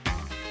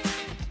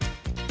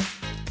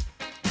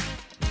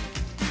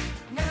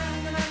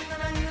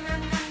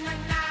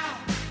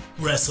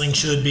Wrestling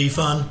should be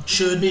fun,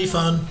 should be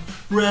fun.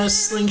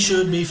 Wrestling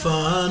should be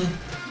fun.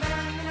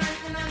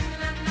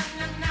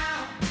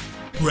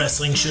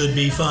 Wrestling should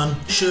be fun,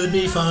 should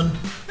be fun.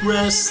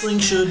 Wrestling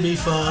should be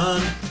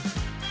fun.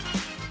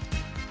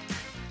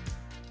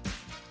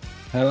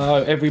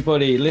 Hello,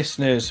 everybody,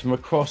 listeners from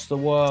across the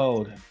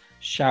world.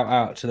 Shout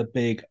out to the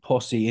big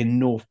posse in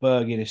North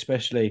Bergen,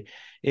 especially.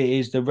 It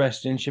is the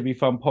Wrestling Should Be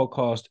Fun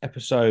podcast,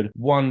 episode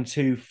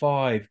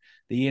 125,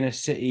 the Inner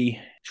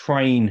City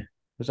Train.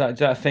 Was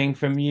that a thing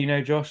from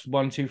Josh?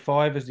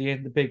 125 as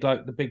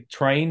the big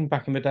train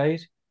back in the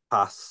days?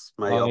 Pass,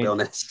 mate. I'll be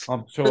honest.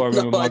 I'm sure I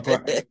remember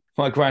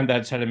my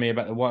granddad telling me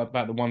about the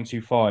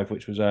 125,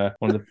 which was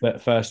one of the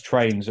first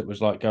trains that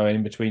was like going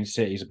in between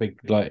cities, a big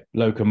like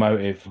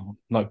locomotive,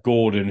 like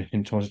Gordon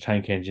in terms of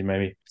tank engine,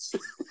 maybe.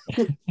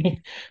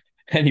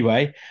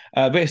 Anyway,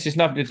 but it's just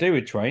nothing to do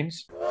with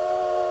trains.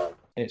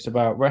 It's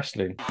about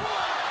wrestling.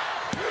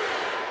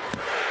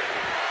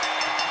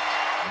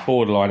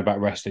 Borderline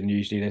about wrestling.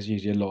 There's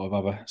usually a lot of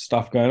other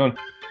stuff going on.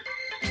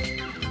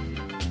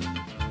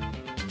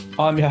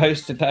 I'm your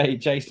host today,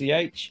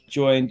 JCH,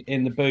 joined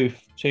in the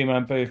booth,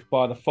 two-man booth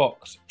by the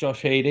Fox,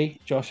 Josh Heady.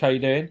 Josh, how you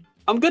doing?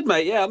 I'm good,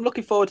 mate. Yeah, I'm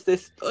looking forward to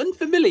this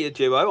unfamiliar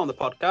duo on the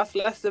podcast.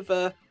 Less of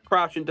a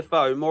Crouch and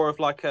Defoe, more of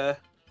like a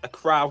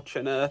Crouch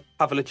and a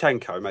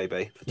Pavlyuchenko,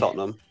 maybe, for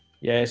Tottenham.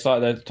 Yeah, it's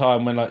like the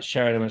time when like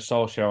Sheringham and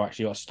Solskjaer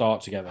actually got to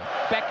start together.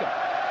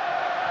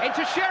 Beckham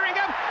into Sheringham,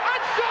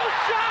 and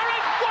Solskjaer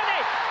has won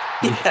it!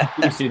 Yeah,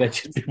 you see, they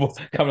just be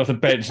coming off the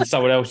bench and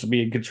someone else would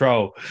be in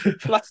control.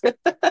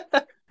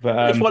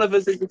 But if one of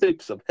us is the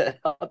soup somewhere,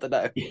 I don't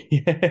know.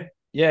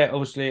 Yeah.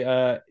 Obviously,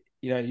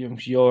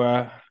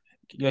 you're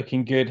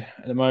looking good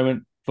at the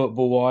moment,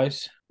 football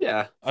wise.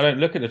 Yeah, I don't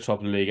look at the top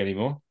of the league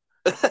anymore.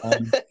 It's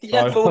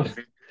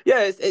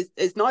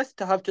nice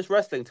to have just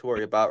wrestling to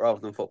worry about rather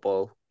than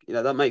football. You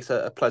know, that makes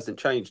a pleasant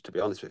change, to be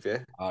honest with you.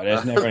 Oh,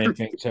 there's never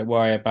anything to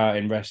worry about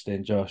in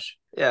wrestling, Josh.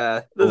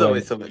 Yeah, there's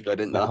always something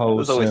good in there.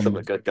 There's always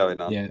something good going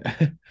on. Yeah.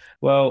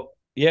 Well,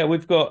 yeah,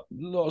 we've got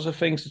lots of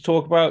things to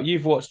talk about.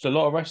 You've watched a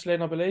lot of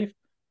wrestling, I believe.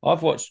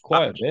 I've watched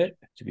quite a bit,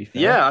 to be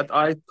fair. Yeah,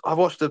 I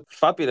watched a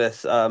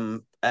fabulous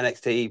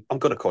NXT. I'm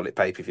going to call it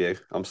pay-per-view.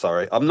 I'm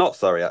sorry. I'm not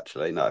sorry,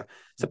 actually. No,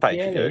 it's a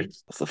pay-per-view.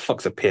 What the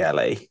fuck's a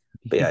PLE?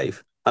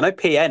 Behave. I know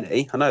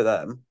PNE. I know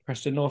them.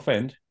 Preston North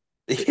End.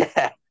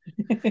 Yeah.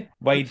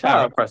 Wade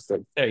Barrett.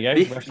 Preston. There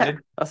you go. Yeah,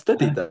 I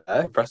studied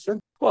there, Preston.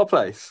 What a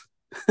place.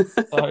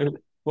 So,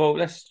 well,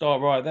 let's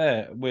start right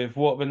there with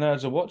what the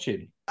nerds are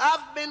watching.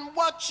 I've been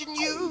watching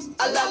you.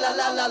 A la la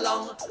la la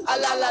long. A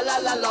la la la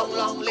la long,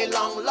 long,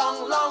 long,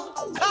 long, long.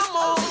 Come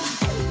on.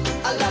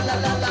 A la la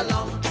la la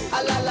long.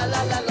 A la la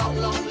la la long,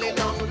 long,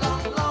 long,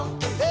 long,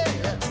 long. Hey.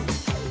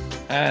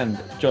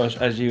 And Josh,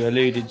 as you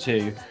alluded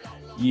to,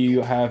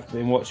 you have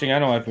been watching,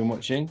 and I've been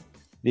watching,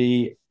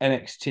 the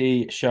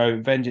NXT show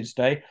Vengeance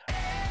Day.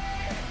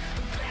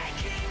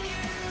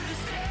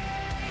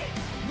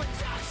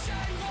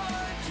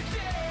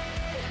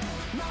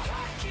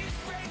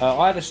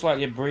 I had a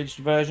slightly abridged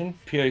version,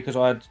 purely because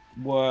I had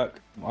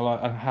work.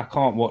 I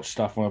can't watch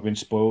stuff when I've been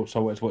spoiled, so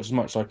I wanted to watch as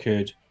much as I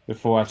could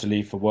before I had to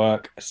leave for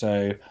work.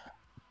 So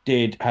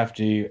did have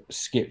to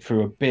skip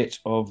through a bit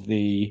of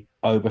the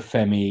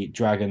Obafemi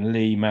Dragon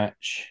Lee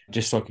match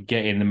just so I could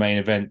get in the main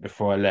event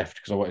before I left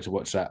because I wanted to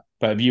watch that.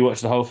 But have you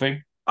watched the whole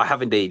thing? I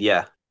have indeed,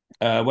 yeah.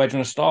 Where do you want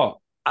to start?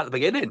 At the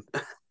beginning.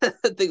 I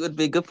think it would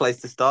be a good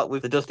place to start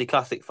with the Dusty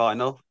Classic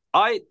final.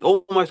 I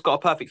almost got a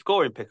perfect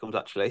score in Pick'ems,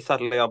 actually.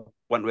 Sadly, I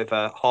went with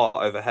a heart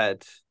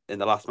overhead in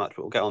the last match,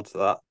 but we'll get on to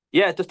that.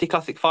 Yeah, Dusty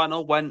Classic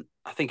final went,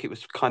 I think it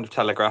was kind of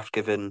telegraphed,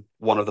 given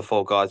one of the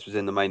four guys was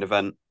in the main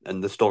event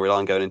and the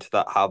storyline going into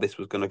that, how this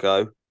was going to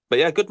go. But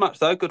yeah, good match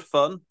though, good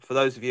fun. For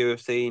those of you who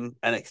have seen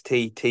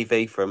NXT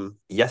TV from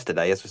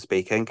yesterday, as we're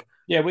speaking.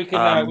 Yeah, we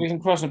can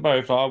cross them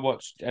both. I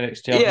watched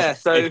NXT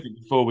so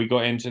before we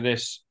got into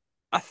this.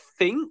 I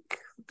think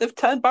they've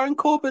turned Baron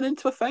Corbin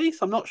into a face.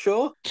 I'm not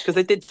sure because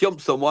they did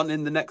jump someone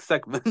in the next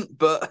segment,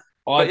 but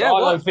I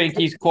don't think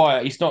he's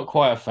not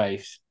quite a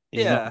face.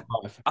 I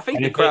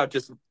think the crowd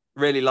just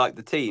really like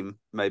the team,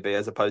 maybe,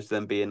 as opposed to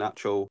them being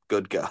actual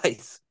good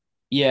guys.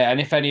 Yeah, and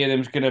if any of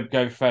them's going to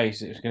go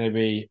face, it's going to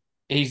be.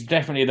 He's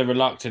definitely the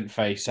reluctant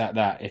face at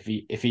that. If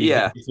he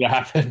to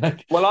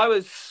happen. Well, I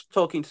was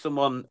talking to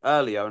someone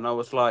earlier, and I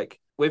was like,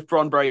 with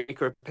Bron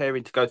Breakker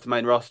appearing to go to the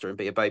main roster and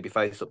be a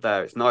babyface up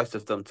there, it's nice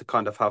of them to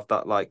kind of have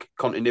that like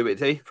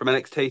continuity from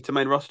NXT to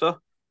main roster.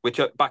 Which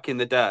back in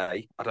the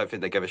day, I don't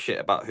think they gave a shit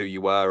about who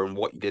you were and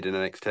what you did in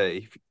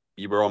NXT. If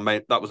you were on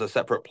main, that was a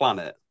separate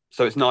planet.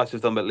 So it's nice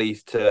of them at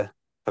least to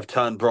have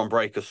turned Bron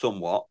Breakker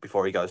somewhat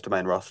before he goes to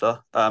main roster.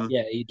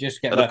 Yeah, you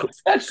just get that.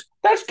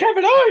 That's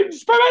Kevin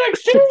Owens from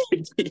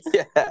NXT.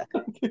 Yeah,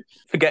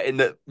 forgetting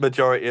that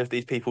majority of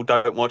these people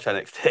don't watch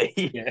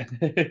NXT. Yeah.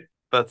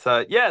 But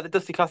the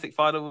Dusty Classic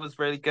final was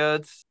really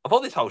good. I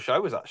thought this whole show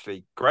was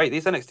actually great.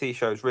 These NXT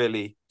shows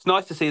really, it's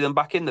nice to see them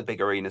back in the big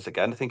arenas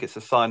again. I think it's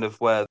a sign of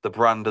where the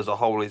brand as a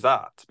whole is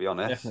at, to be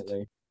honest.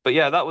 Definitely. But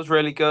yeah, that was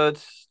really good.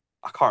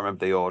 I can't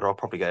remember the order. I'll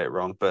probably get it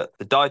wrong. But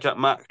the Dijak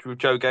match with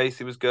Joe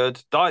Gacy was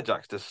good.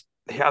 Dijak's just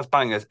he has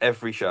bangers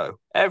every show.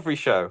 Every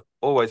show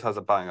always has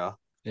a banger.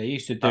 They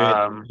used to do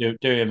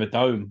it in the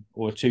Dome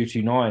or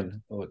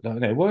 229 or I don't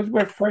know. What was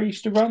where Frey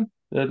used to run?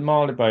 The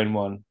Marylebone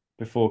one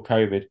before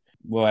COVID,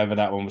 whatever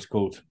that one was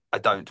called. I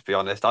don't, to be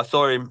honest. I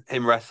saw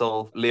him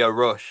wrestle Leo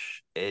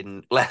Rush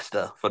in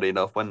Leicester, funny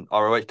enough, when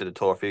ROH did a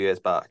tour a few years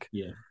back.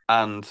 Yeah.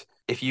 And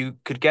if you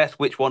could guess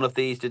which one of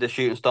these did a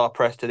shooting star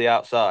press to the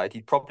outside,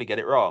 you'd probably get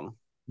it wrong.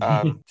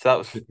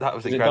 So that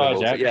was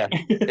incredible. Yeah,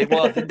 it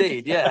was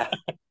indeed. Yeah,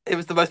 it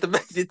was the most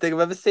amazing thing I've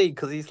ever seen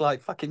because he's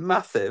like fucking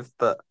massive.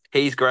 But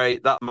he's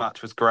great. That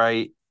match was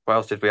great. What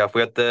else did we have?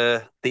 We had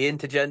the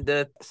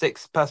intergender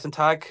 6-person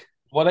tag.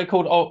 What are they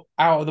called? Oh,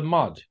 Out of the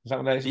Mud. Is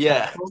that what they?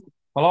 Yeah,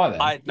 I like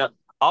that. No,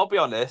 I'll be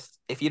honest.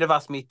 If you'd have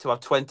asked me to have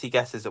 20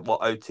 guesses at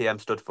what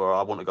OTM stood for,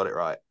 I wouldn't have got it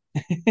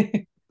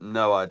right.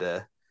 No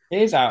idea.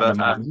 It is Out of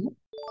the Mud, isn't it?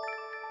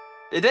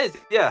 It is,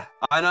 yeah.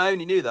 And I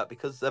only knew that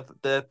because of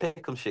the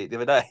pick'em sheet the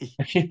other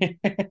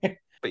day.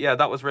 But yeah,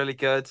 that was really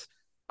good.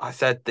 I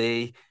said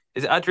is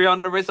it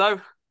Adriana Rizzo?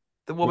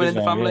 The woman in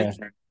the family?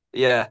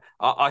 Yeah.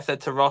 I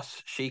said to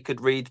Ross she could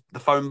read the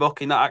phone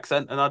book in that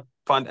accent and I'd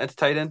find it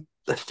entertaining.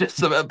 There's just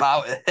something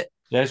about it.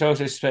 There's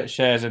also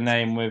shares a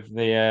name with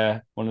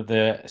the one of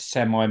the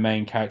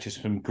semi-main characters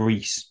from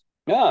Greece.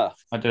 Yeah.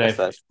 I don't know if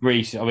it's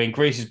Greece. I mean,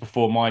 Greece is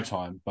before my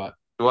time, but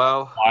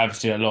well, I haven't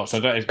seen it a lot,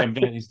 so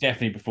it's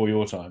definitely before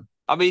your time.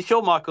 I mean,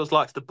 Shawn Michaels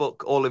likes to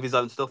book all of his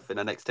own stuff in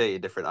NXT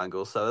in different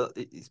angles, so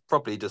he's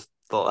probably just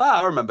thought,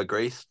 I remember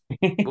Greece.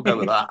 We'll go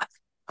with that.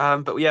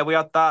 But yeah, we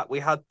had that. We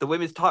had the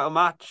women's title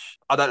match.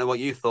 I don't know what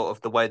you thought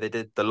of the way they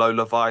did the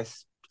Lola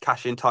Vice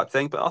cash-in type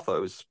thing, but I thought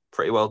it was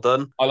pretty well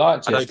done. I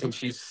liked it.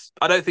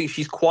 I don't think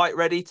she's quite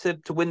ready to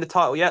win the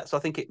title yet, so I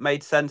think it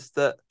made sense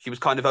that she was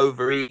kind of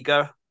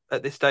over-eager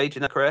at this stage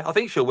in her career. I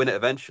think she'll win it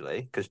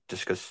eventually,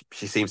 because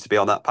she seems to be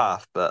on that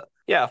path. But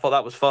yeah, I thought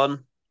that was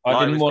fun.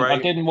 I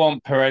didn't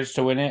want Perez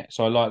to win it,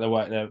 so I like the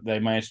way they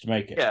managed to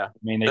make it. Yeah, I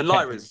mean, and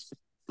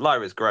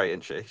Lyra's great,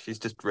 isn't she? She's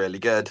just really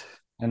good.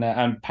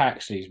 And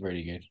Paxley's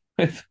really good.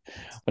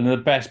 One of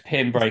the best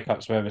pin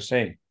breakups I've ever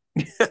seen.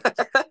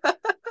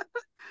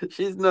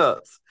 She's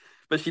nuts,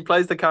 but she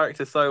plays the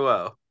character so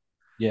well.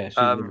 Yeah.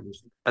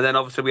 And then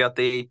obviously we had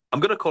I'm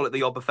going to call it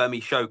the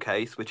Obafemi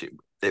showcase, which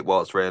it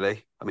was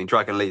really. I mean,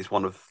 Dragon Lee's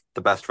one of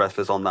the best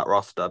wrestlers on that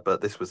roster,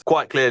 but this was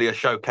quite clearly a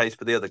showcase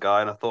for the other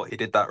guy, and I thought he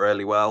did that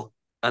really well.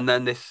 And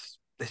then this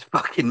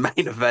fucking main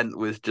event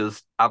was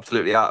just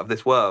absolutely out of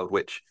this world,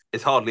 which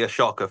is hardly a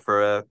shocker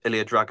for a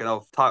Ilya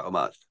Dragunov title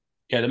match.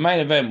 Yeah, the main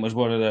event was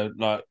one of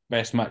the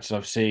best matches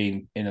I've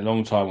seen in a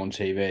long time on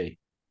TV.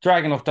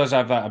 Dragunov does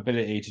have that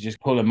ability to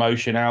just pull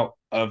emotion out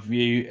of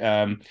you.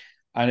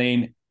 I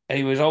mean,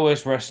 he was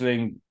always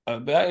wrestling.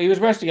 He was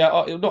wrestling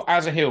not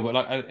as a heel,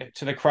 but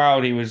to the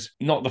crowd, he was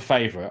not the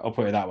favorite. I'll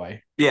put it that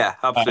way. Yeah,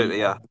 absolutely.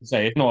 Yeah. So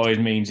it not always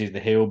means he's the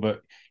heel,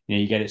 but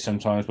you get it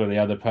sometimes where the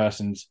other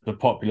person's the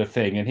popular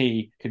thing, and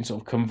he can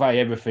sort of convey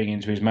everything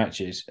into his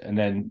matches. And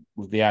then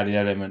with the added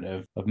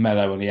element of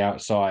Mello on the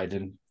outside,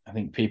 and I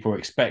think people were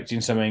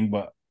expecting something,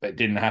 but it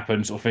didn't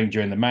happen, sort of thing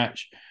during the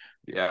match.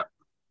 Yeah.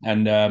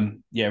 And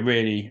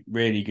really,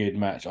 really good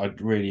match. I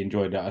really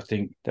enjoyed that. I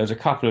think there was a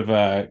couple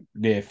of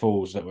near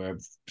falls that were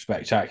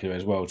spectacular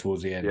as well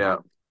towards the end. Yeah.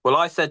 Well,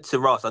 I said to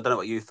Ross, I don't know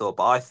what you thought,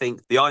 but I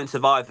think the Iron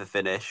Survivor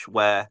finish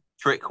where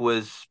Trick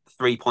was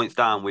 3 points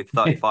down with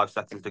 35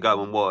 seconds to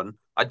go and won.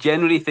 I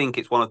genuinely think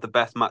it's one of the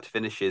best match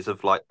finishes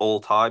of all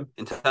time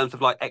in terms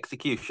of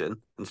execution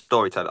and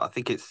storytelling. I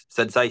think it's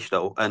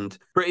sensational. And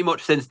pretty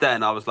much since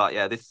then, I was like,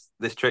 yeah,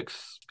 this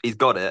Trick's, he's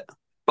got it.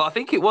 But I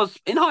think it was,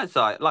 in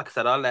hindsight, like I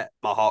said, I let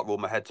my heart rule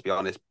my head, to be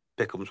honest,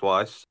 pick'ems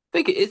wise. I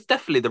think it's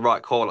definitely the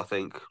right call, I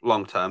think,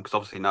 long term, because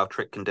obviously now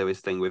Trick can do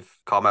his thing with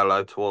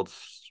Carmelo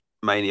towards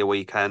Mania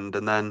weekend.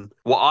 And then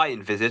what I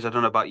envisage, I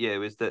don't know about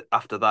you, is that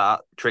after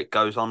that, Trick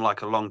goes on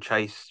a long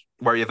chase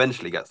where he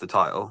eventually gets the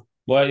title.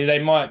 Well, they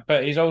might,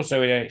 but he's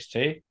also in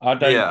NXT. I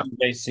don't think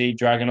they see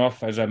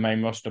Dragunov as a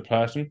main roster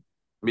person.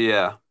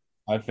 Yeah.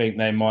 I think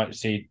they might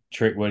see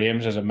Trick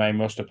Williams as a main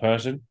roster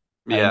person.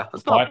 Yeah,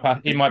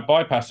 he might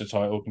bypass the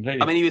title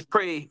completely. I mean, he was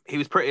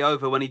pretty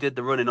over when he did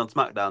the running on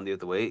SmackDown the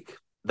other week.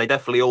 They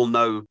definitely all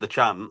know the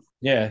chant.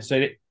 Yeah,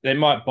 so they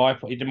might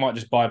he might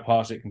just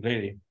bypass it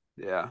completely.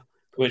 Yeah,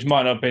 which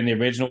might not have been the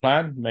original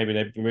plan. Maybe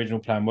the original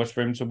plan was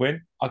for him to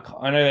win.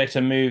 I know they had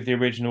to move the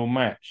original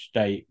match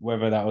date,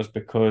 whether that was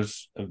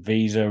because of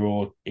visa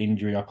or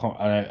injury. I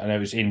know it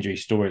was injury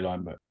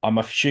storyline, but I'm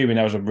assuming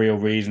that was a real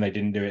reason they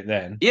didn't do it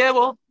then. Yeah,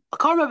 well, I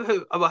can't remember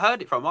who I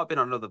heard it from. It might have been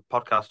on another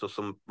podcast or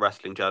some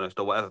wrestling journalist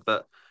or whatever.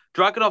 But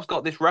Dragunov's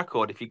got this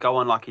record, if you go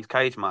on his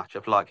cage match,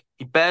 of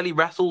he barely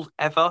wrestles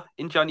ever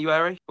in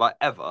January,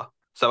 ever.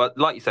 So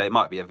like you say, it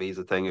might be a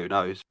visa thing, who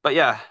knows? But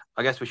yeah,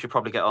 I guess we should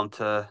probably get on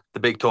to the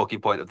big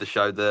talking point of the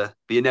show, the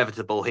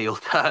inevitable heel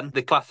turn,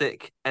 the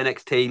classic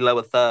NXT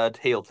lower third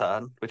heel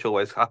turn, which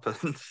always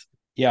happens.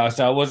 Yeah,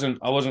 so I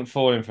wasn't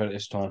falling for it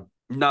this time.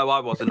 No, I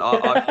wasn't.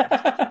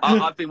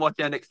 I've been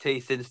watching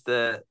NXT since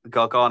the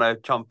Gargano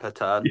Ciampa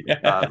turn.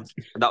 Yeah. And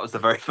that was the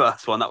very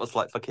first one. That was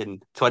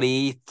fucking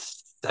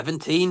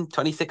 2017,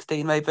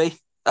 2016 maybe.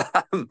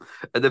 and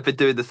they've been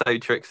doing the same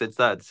trick since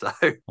then. So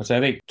I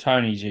think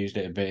Tony's used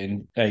it a bit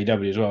in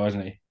AEW as well,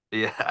 hasn't he?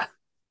 yeah,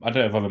 I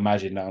don't know if I've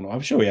imagined that or not.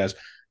 I'm sure he has.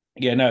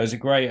 Yeah, no, it was a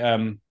great.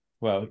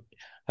 Well,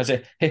 I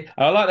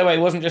like the way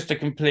it wasn't just a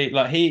complete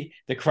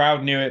the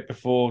crowd knew it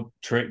before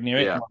Trick knew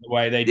it. yeah, Not the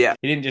way yeah.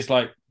 he didn't just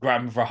like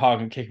grab him for a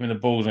hug and kick him in the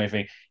balls or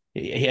anything.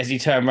 As he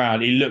turned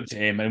around, he looked at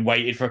him and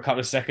waited for a couple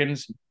of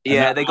seconds.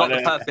 Yeah, they got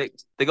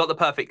the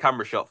perfect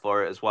camera shot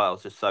for it as well,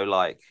 just so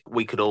like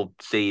we could all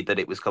see that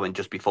it was coming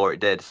just before it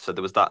did. So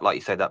there was that, like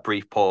you said, that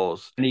brief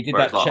pause. And he did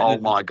where that. It's like, oh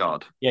my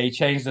god! Yeah, he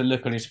changed the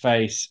look on his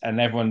face, and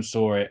everyone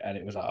saw it, and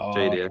it was like, oh,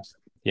 Genius.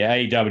 yeah,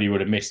 AEW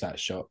would have missed that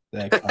shot.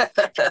 They're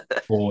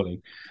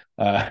falling.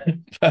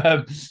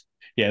 Um,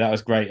 yeah, that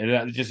was great, and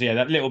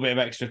that little bit of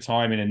extra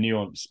timing and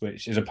nuance,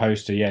 which as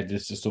opposed to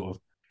just a sort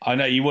of. I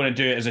know you want to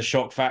do it as a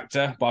shock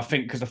factor, but I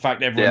think because the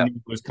fact everyone knew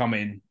it was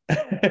coming,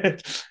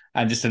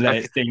 and just to let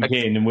it sink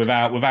in, and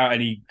without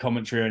any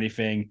commentary or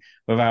anything,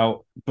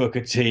 without Booker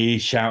T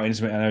shouting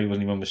something. I know he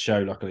wasn't even on the show,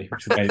 luckily,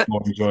 which made it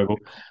more enjoyable.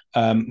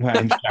 Without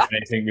him shouting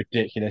anything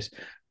ridiculous,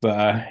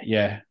 but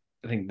yeah.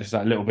 I think there's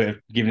that little bit of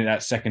giving it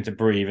that second to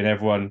breathe, and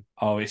everyone,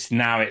 it's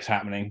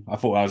happening. I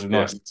thought that was a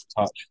nice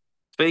touch.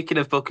 Speaking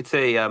of Booker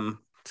T,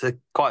 it's a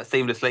quite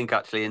seamless link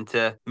actually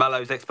into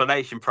Melo's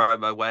explanation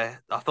promo,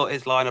 where I thought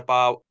his line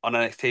about on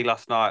NXT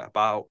last night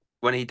about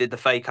when he did the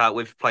fake out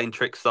with playing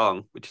Trick's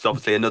song, which is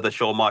obviously another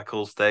Shawn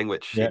Michaels thing,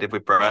 which he did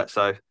with Brett.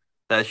 So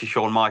there's your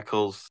Shawn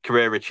Michaels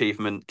career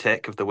achievement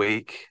tick of the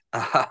week.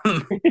 I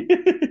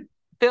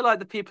feel like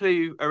the people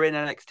who are in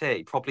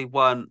NXT probably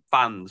weren't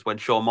fans when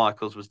Shawn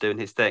Michaels was doing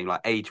his thing,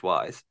 like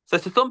age-wise. So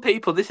to some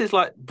people, this is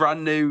like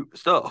brand new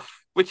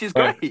stuff, which is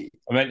great.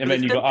 And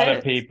then you've got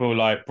other people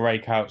like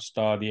breakout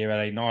star of the year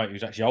LA Knight,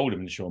 who's actually older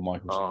than Shawn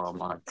Michaels. Oh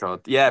my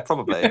god, yeah,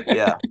 probably,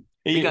 yeah.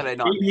 he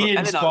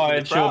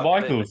inspired Shawn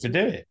Michaels to do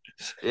it.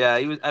 Yeah,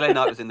 LA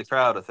Knight was in the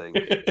crowd, I think.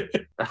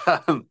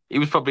 He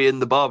was probably in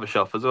the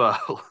barbershop as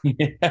well.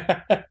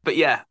 But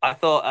yeah, I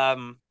thought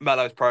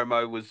Melo's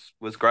promo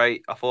was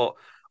great.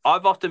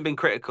 I've often been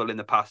critical in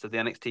the past of the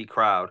NXT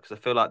crowd because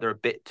I feel like they're a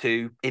bit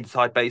too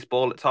inside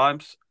baseball at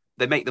times.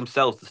 They make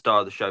themselves the star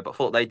of the show, but I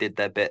thought they did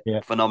their bit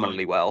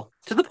phenomenally well.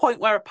 To the point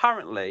where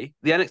apparently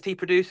the NXT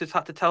producers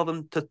had to tell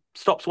them to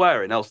stop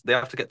swearing, else they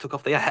have to get took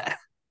off the air.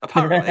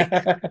 Apparently,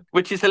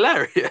 which is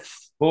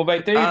hilarious. Well, they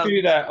do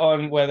that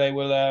on where they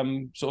will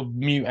sort of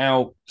mute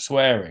out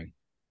swearing.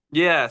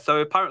 Yeah,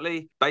 so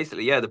apparently,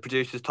 basically, the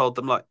producers told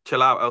them like,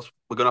 chill out, else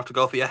we're gonna have to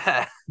go off your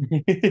hair.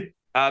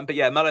 But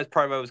yeah, Melo's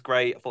promo was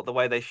great. I thought the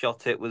way they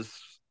shot it was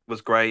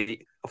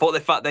great. I thought the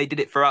fact they did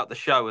it throughout the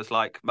show was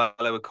like Melo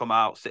would come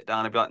out, sit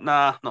down, and be like,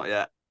 nah, not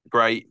yet.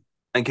 Great.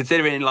 And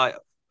considering like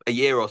a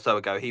year or so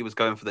ago, he was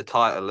going for the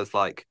title as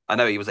like, I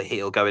know he was a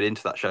heel going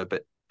into that show,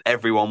 but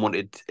everyone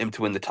wanted him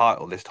to win the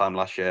title this time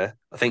last year.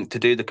 I think to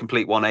do the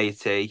complete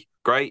 180,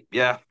 great.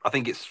 Yeah, I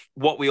think it's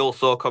what we all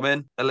saw come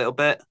in a little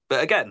bit.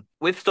 But again,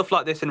 with stuff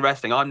like this in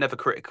wrestling, I'm never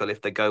critical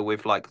if they go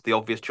with like the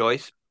obvious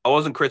choice. I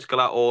wasn't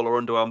critical at all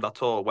or underwhelmed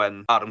at all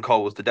when Adam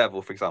Cole was the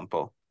devil, for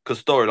example,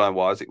 because storyline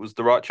wise, it was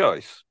the right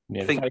choice.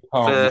 Yeah, I think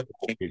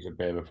it's a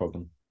bit of a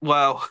problem.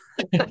 Well,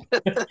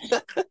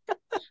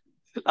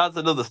 that's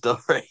another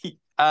story.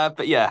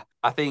 But yeah,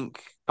 I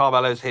think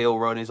Carmelo's heel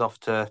run is off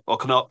to, or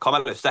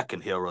Carmelo's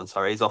second heel run,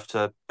 sorry, is off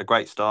to a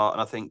great start.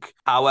 And I think,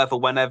 however,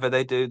 whenever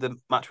they do the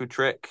match with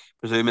Trick,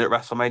 presuming at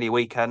WrestleMania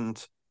weekend,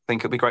 I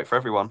think it'll be great for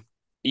everyone.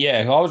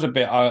 Yeah, I was a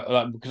bit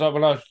because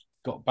when I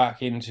got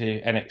back into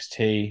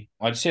NXT,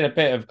 I'd seen a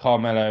bit of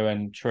Carmelo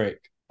and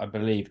Trick. I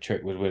believe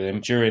Trick was with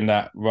him during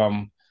that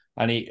run,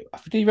 and did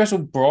he wrestle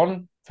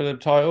Braun for the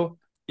title?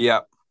 Yeah.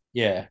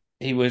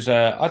 He was.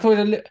 I thought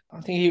I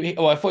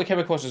thought he came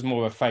across as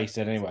more of a face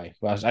then. Anyway,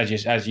 well, as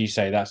you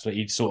say, that's what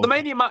you'd sort of. The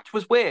Mania match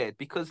was weird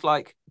because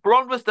like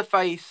Braun was the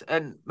face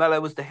and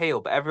Melo was the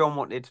heel, but everyone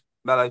wanted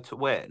Melo to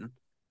win,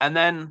 and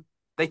then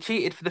they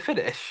cheated for the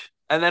finish.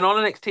 And then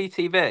on NXT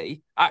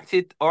TV,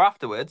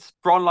 afterwards,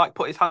 Braun like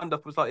put his hand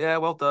up and was like, yeah,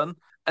 well done.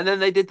 And then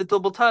they did the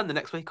double turn the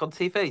next week on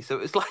TV. So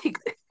it was like,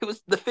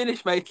 the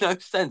finish made no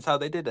sense how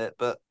they did it.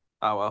 But,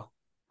 oh well,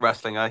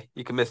 wrestling, eh?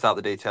 You can miss out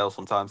the details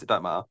sometimes. It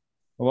don't matter.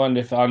 I wonder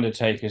if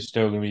Undertaker's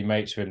still going to be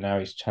mates with him now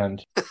he's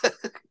turned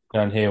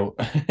heel.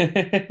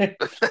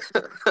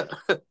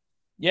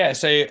 Yeah,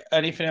 so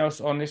anything else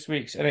on this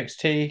week's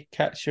NXT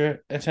catch your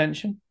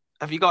attention?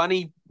 Have you got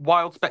any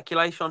wild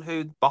speculation on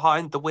who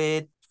behind the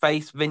weird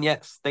face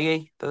vignettes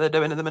thingy that they're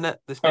doing at the minute?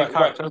 This new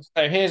character. Right.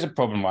 So here's a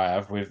problem I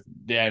have with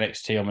the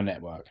NXT on the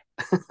network.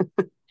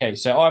 Okay,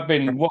 so I've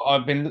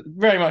been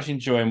very much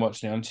enjoying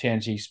watching it on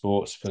TNT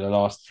Sports for the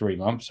last 3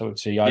 months.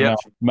 Obviously, I know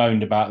I've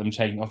moaned about them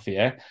taking off the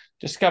air.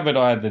 Discovered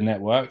I had the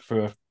network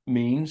through a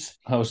means.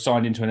 I was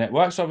signed into a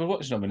network, so I've been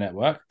watching on the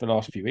network for the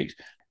last few weeks.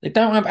 They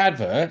don't have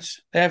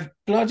adverts. They have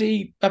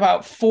bloody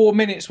about 4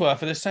 minutes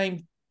worth of the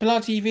same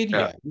bloody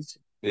videos.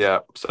 Yeah.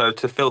 So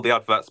to fill the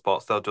advert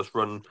spots, they'll just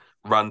run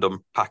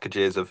random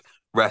packages of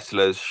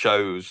wrestlers,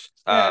 shows,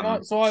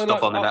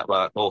 stuff on the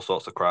network, all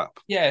sorts of crap.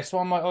 Yeah, so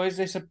I'm like, oh, is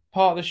this a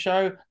part of the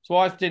show? So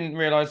I didn't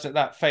realise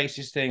that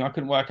faces thing. I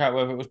couldn't work out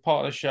whether it was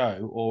part of the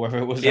show or whether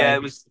it was. Yeah,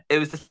 it was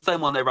the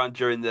same one they ran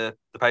during the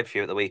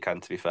pay-per-view at the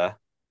weekend. To be fair.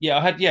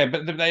 Yeah,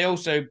 but they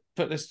also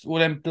put all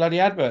them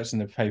bloody adverts in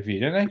the pay-per-view,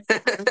 don't they?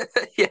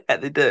 Yeah,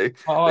 they do.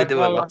 They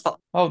do a lot.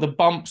 Oh, the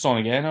bumps on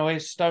again. Oh,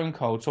 here's Stone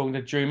Cold talking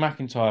to Drew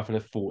McIntyre for the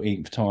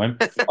 14th time.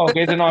 Oh,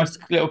 here's a nice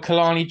little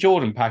Kalani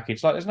Jordan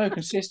package. Like, there's no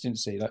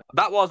consistency. Like,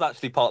 that was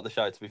actually part of the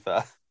show, to be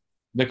fair.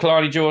 The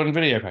Kalani Jordan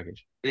video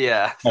package.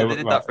 Yeah, so they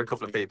did that for a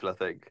couple of people, I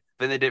think.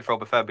 Then they did it for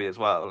Robert Febby as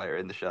well later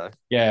in the show.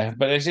 Yeah,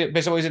 but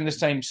it's always in the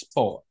same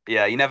spot.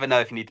 Yeah, you never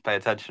know if you need to pay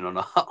attention or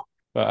not.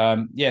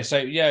 But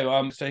so do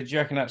you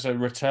reckon that's a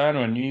return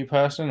or a new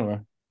person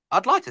or?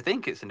 I'd like to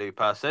think it's a new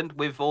person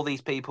with all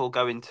these people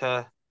going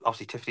to.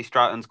 Obviously, Tiffany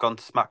Stratton's gone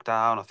to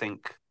SmackDown. I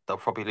think they'll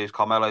probably lose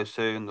Carmelo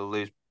soon. They'll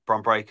lose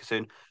Bron Breakker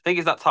soon. I think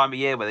it's that time of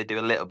year where they do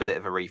a little bit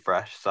of a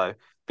refresh. So it'd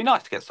be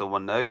nice to get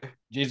someone new.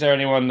 Is there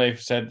anyone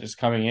they've said is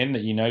coming in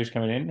that you know is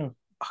coming in? Or?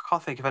 I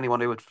can't think of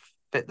anyone who would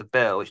fit the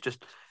bill.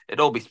 It'd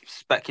all be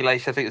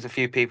speculation. I think there's a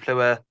few people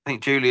who I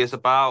think Julia's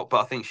about,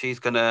 but I think she's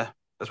gonna,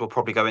 as we'll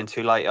probably go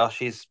into later,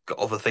 she's got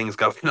other things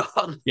going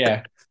on.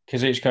 Yeah,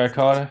 Kazuchika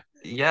Okada.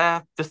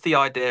 Yeah, just the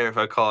idea of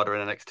Okada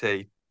in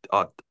NXT.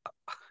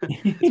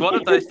 It's one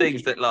of those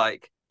things that,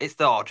 like, it's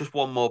just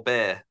one more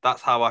beer.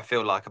 That's how I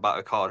feel like about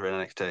Okada in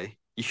NXT.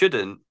 You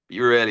shouldn't, but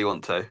you really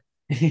want to.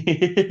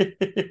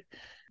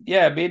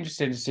 Yeah, it'd be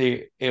interesting to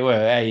see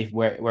A,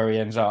 where he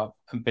ends up,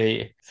 and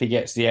B, if he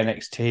gets the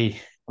NXT.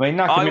 I mean,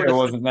 Nakamura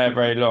wasn't there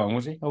very long,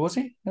 was he? Or was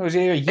he? Was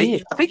he a year?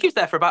 I think he was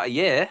there for about a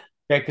year.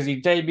 Yeah, because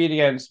he debuted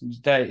against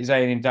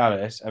Zayn in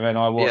Dallas, and then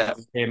I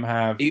watched him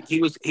have.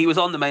 He was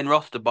on the main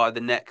roster by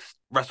the next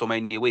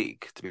WrestleMania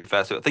week, to be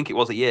fair. So I think it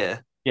was a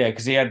year. Yeah,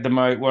 because he had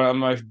one of the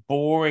most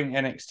boring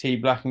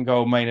NXT black and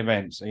gold main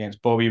events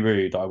against Bobby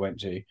Roode that I went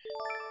to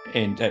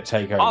at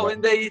Takeover. Oh,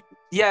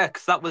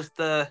 because that was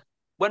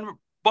when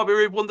Bobby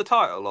Roode won the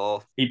title,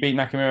 or he beat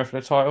Nakamura for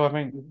the title, I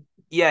think.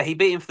 Yeah, he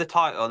beat him for the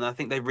title, and I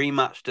think they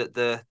rematched at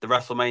the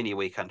WrestleMania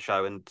weekend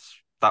show, and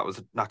that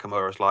was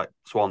Nakamura's like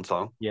swan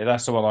song. Yeah,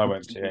 that's the one I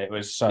went to. It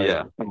was so.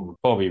 Yeah.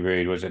 Bobby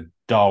Roode was a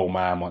dull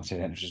man once his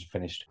entrance was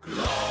finished.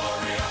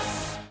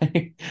 Glorious.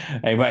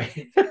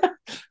 Anyway,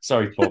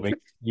 sorry, Bobby,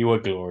 you were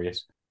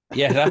glorious.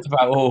 Yeah, that's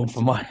about all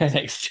for my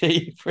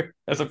NXT.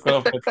 As I've gone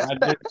off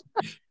the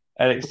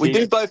NXT. We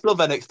do both love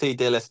NXT,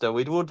 dear listener.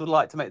 We would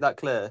like to make that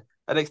clear.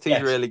 NXT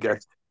is really good.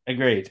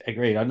 Agreed.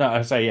 I know.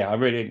 I say,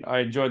 I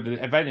enjoyed the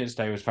Independence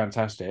Day. Was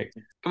fantastic.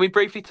 Can we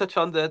briefly touch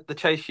on the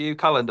Chase U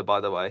calendar,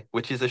 by the way,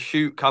 which is a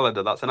shoot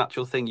calendar? That's an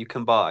actual thing you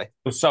can buy. It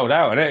was sold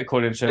out, isn't it?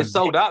 According to it's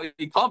sold out.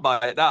 You can't buy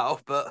it now,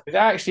 but it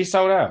actually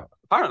sold out.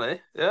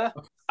 Apparently, yeah.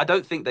 I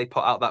don't think they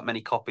put out that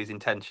many copies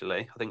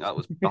intentionally. I think that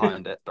was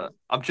behind it, but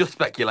I'm just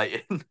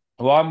speculating.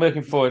 Well, I'm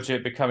looking forward to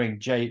it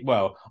becoming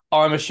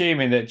I'm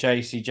assuming that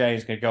JC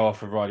James is going to go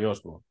off with Riley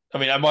Osborne. I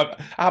mean,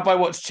 have I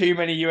watched too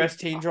many US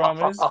teen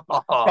dramas?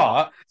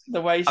 But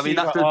the way take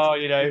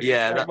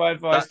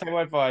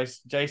my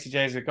advice. JC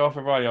James will go off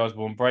with Riley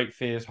Osborne, break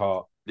Fear's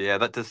heart. Yeah,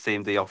 that does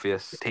seem the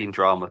obvious teen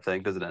drama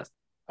thing, doesn't it?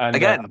 And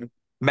again,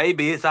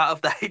 maybe it's out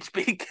of the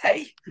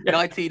HBK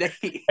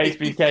 1980.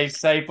 HBK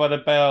Saved by the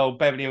Bell,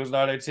 Beverly Hills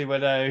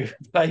 90210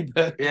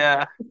 playbook.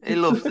 Yeah, he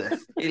loves it.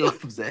 He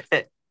loves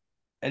it.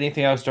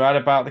 Anything else to add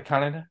about the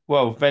calendar?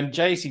 Well, then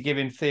JC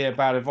giving Thea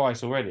bad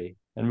advice already.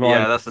 And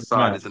Ryan, that's the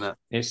sign, isn't it?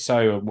 It's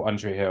so One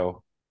Tree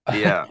Hill.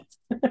 Yeah.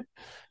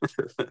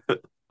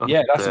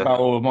 Yeah, that's about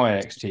all of my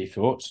NXT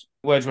thoughts.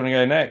 Where do you want to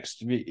go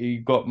next?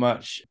 You got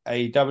much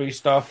AEW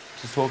stuff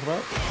to talk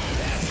about?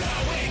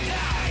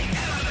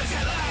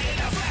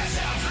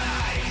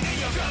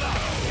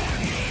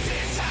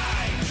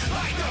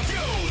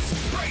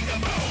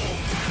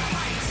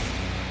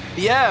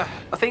 Yeah,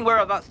 I think we're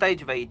at that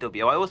stage of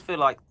AEW. I always feel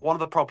like one of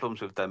the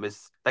problems with them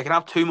is they can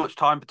have too much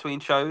time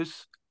between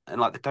shows and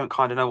like they don't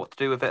kind of know what to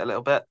do with it a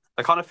little bit.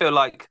 I kind of feel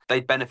like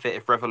they'd benefit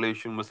if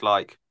Revolution was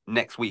like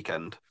next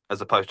weekend as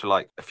opposed to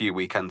like a few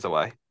weekends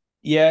away.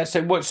 Yeah,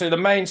 so the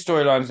main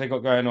storylines they got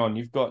going on,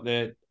 you've got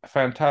the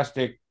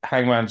fantastic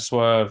Hangman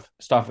Swerve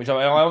stuff, which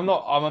I'm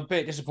a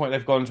bit disappointed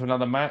they've gone to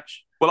another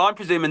match. Well, I'm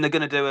presuming they're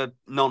going to do a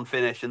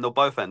non-finish and they'll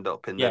both end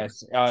up in the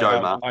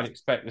Joe match. I'd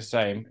expect the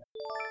same.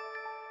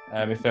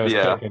 If there was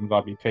picking,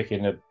 I'd be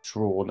picking a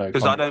draw.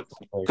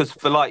 Because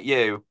for like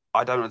you,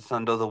 I don't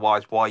understand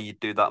otherwise why you'd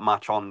do that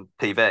match on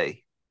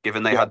TV,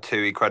 given they had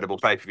two incredible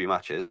pay-per-view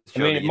matches.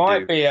 Surely it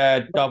might be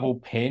a double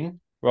pin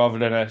rather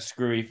than a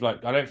screwy.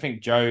 Like, I don't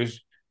think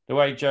the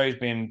way Joe's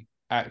been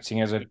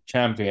acting as a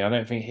champion, I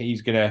don't think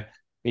he's gonna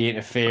be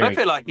interfering. I don't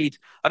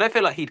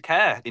feel like he'd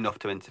care enough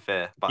to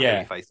interfere. But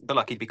I feel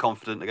like he'd be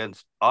confident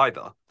against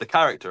either the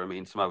character. I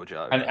mean, Samoa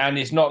Joe, and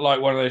it's not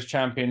like one of those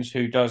champions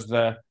who does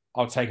the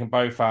I'll take them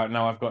both out.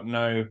 Now I've got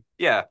no.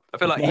 Yeah, I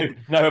feel like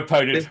no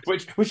opponents,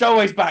 which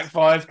always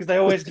backfires because they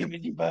always give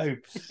you both.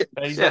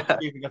 But he's not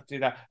stupid enough to do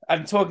that.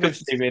 And talking of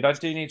stupid, I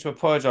do need to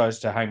apologise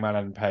to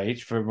Hangman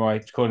Page for my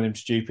calling him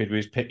stupid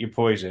with his pick your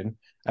poison.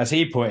 as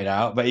he pointed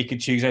out, but he could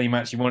choose any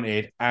match he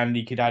wanted and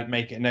he could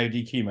make it a no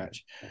DQ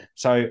match.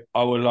 So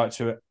I would like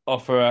to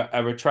offer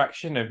a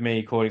retraction of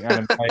me calling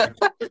Adam Page,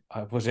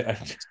 was it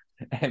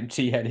an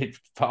empty-headed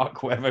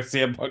fuck, whatever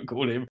CM Punk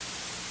called him.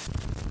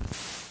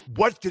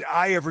 What did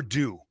I ever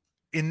do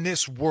in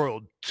this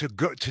world to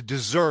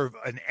deserve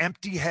an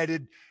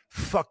empty-headed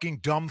fucking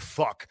dumb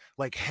fuck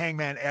like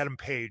Hangman Adam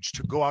Page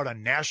to go out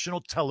on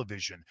national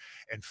television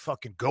and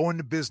fucking go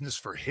into business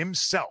for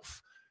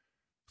himself?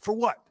 For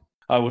what?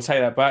 I will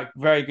take that back.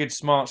 Very good,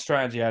 smart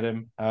strategy,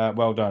 Adam.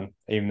 Well done,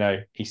 even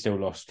though he still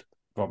lost.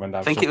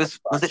 I think it was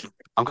it?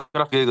 I'm going to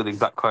have to Google the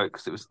exact quote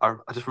because it was. I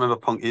just remember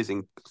Punk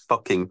using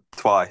fucking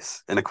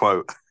twice in a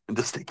quote and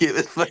just thinking it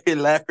was fucking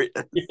hilarious.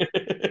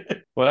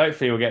 Well,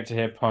 hopefully we'll get to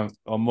hear Punk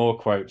on more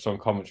quotes on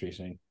commentary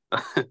soon.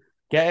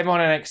 Get him on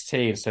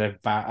NXT instead of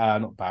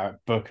not Barrett,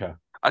 Booker.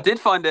 I did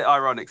find it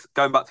ironic,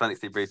 going back to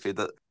NXT briefly,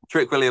 that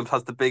Trick Williams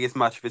has the biggest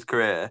match of his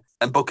career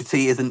and Booker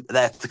T isn't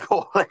there to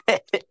call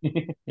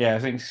it. Yeah, I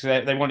think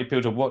they wanted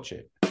people to watch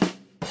it.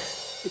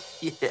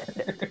 Yeah.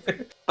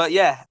 But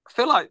yeah, I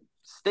feel like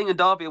Sting and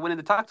Darby are winning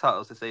the tag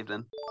titles this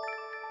evening.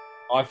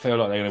 I feel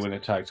like they're going to win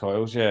the tag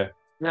titles, yeah.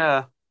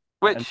 Yeah.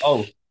 Which,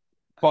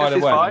 by the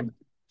way, fine.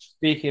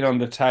 Speaking on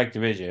the tag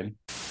division,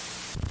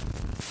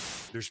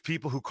 there's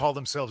people who call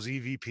themselves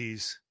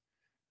EVPs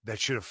that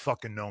should have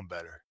fucking known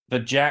better. The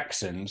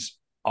Jacksons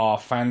are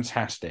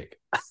fantastic.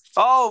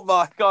 Oh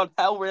my God,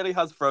 hell really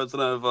has frozen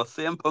over.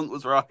 CM Punk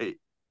was right.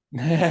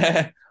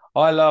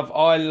 I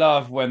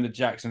love when the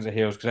Jacksons are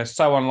heels because they're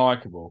so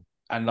unlikable.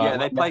 And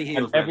they play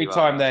heels. Every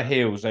time they're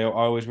heels, I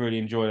always really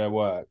enjoy their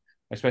work.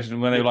 Especially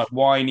when they're like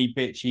whiny,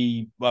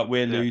 bitchy, like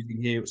we're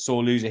losing here,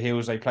 sore loser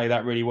heels. They play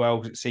that really well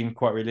because it seems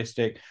quite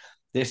realistic.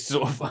 This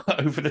sort of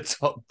over the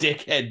top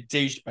dickhead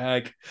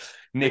douchebag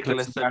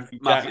Nicholas Matthew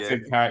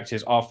Jackson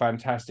characters are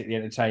fantastically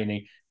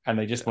entertaining, and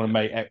they just want to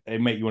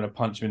make you want to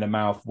punch them in the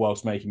mouth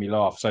whilst making me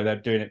laugh. So they're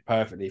doing it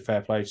perfectly.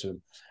 Fair play to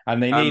them,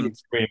 and they needed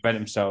to reinvent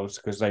themselves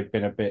because they've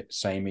been a bit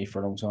samey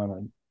for a long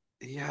time.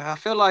 Yeah, I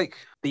feel like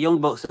the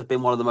Young Bucks have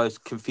been one of the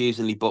most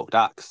confusingly booked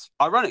acts.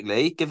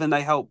 Ironically, given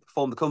they helped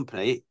form the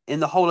company in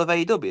the whole of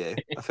AEW,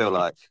 I feel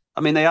like. I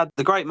mean, they had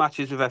the great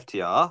matches with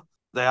FTR.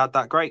 They had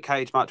that great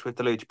cage match with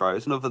the Lucha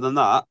Bros. And other than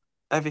that,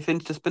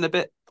 everything's just been a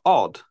bit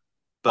odd.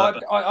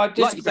 But I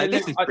disagree. Like you say,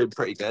 this has been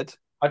pretty good.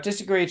 I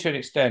disagree to an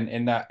extent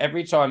in that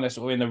every time they're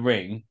sort of in the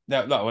ring, they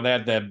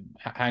had their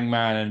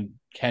Hangman and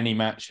Kenny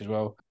match as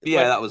well.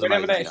 Yeah, that was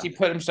amazing. Whenever they actually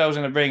put themselves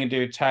in the ring and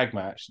do a tag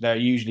match, they're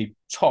usually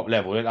top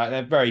level.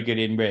 They're very good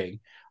in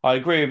ring. I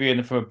agree with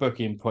you from a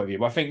booking point of view,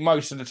 but I think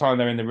most of the time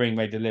they're in the ring,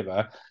 they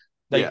deliver.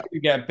 They do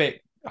get a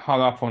bit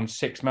hung up on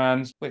six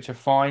mans, which are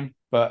fine,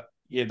 but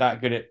you're that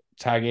good at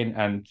tagging,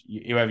 and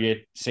whoever your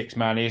six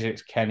man is,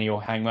 it's Kenny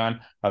or Hangman,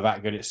 are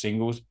that good at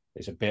singles.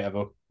 It's a bit of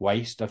a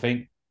waste, I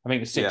think. I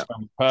think the six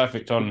man is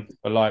perfect on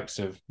the likes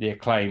of the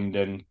Acclaimed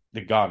and the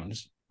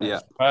Guns.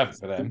 That's perfect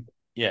for them.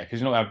 Yeah, because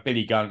you're not going to have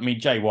Billy Gunn. I mean,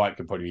 Jay White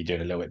could probably be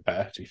doing a little bit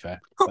better, to be fair.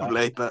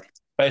 Probably, but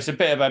it's a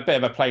bit of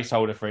a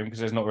placeholder for him because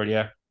there's not really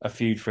a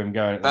feud for him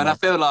going. And I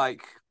feel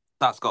like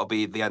that's got to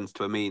be the ends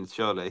to a means,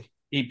 surely.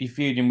 He'd be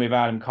feuding with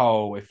Adam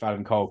Cole if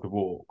Adam Cole could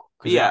walk.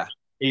 Yeah.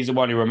 He's the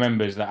one who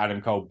remembers that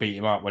Adam Cole beat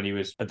him up when he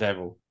was a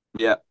devil.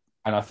 Yeah.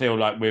 And I feel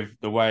like with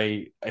the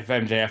way, if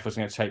MJF was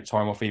going to take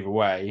time off either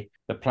way,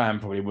 the plan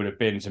probably would have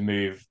been to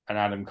move an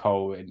Adam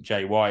Cole and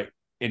Jay White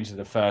into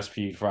the first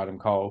feud for Adam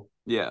Cole.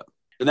 Yeah.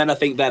 And then I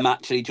think them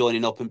actually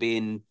joining up and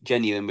being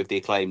genuine with the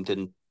Acclaimed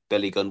and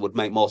Billy Gunn would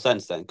make more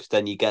sense then, because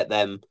then you get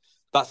them,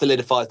 that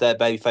solidifies their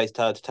babyface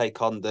turn to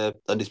take on the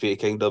Undisputed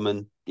Kingdom,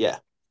 and yeah.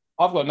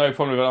 I've got no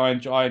problem with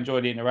it. I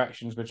enjoy the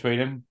interactions between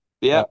them.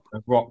 Yeah.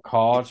 Rock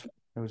hard.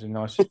 It was a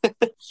nice...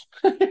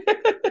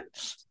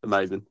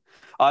 Amazing.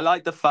 I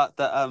like the fact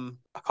that, I can't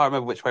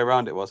remember which way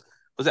around it was.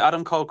 Was it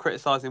Adam Cole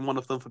criticising one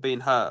of them for being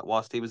hurt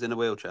whilst he was in a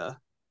wheelchair?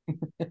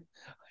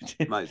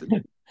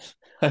 Amazing.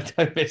 I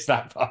don't miss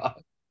that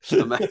part.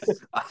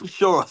 I'm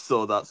sure I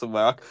saw that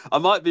somewhere. I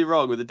might be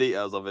wrong with the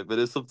details of it, but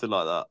it's something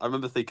like that. I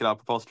remember thinking how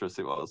preposterous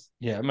it was.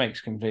 Yeah, it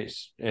makes complete.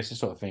 It's the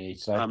sort of thing you'd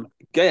say.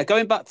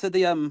 Going back to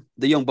the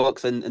Young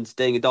Bucks and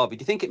Sting and Darby,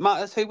 do you think it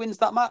matters who wins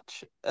that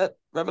match at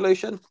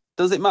Revolution?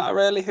 Does it matter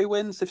really who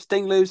wins if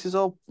Sting loses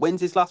or wins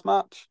his last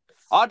match?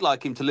 I'd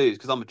like him to lose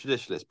because I'm a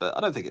traditionalist, but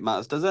I don't think it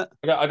matters, does it?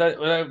 I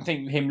don't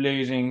think him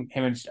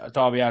and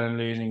Darby Allin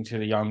losing to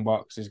the Young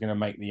Bucks is going to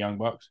make the Young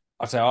Bucks.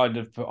 I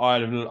don't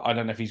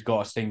know if he's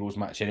got a singles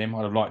match in him.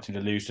 I'd have liked him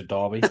to lose to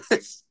Darby.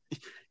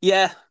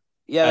 Yeah,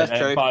 that's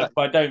true. But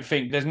I don't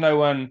think there's no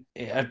one,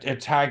 a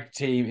tag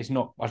team. It's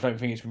not. I don't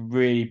think it's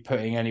really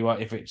putting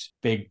anyone. If it's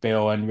Big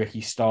Bill and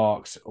Ricky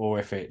Starks, or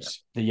if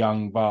it's the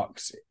Young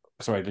Bucks.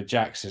 Sorry, the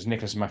Jacksons,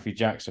 Nicholas and Matthew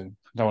Jackson.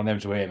 I don't want them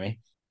to hear me.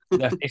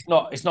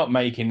 It's not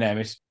making them.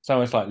 It's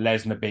almost like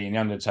Lesnar beating the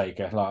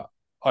Undertaker. Like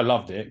I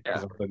loved it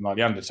because I didn't like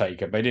the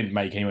Undertaker, but it didn't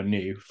make anyone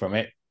new from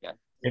it. Yeah.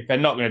 if they're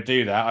not going to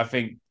do that, I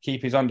think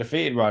keep his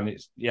undefeated run.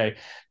 It's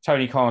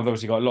Tony Khan's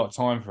obviously got a lot of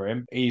time for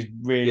him. I've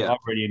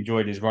really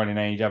enjoyed his run in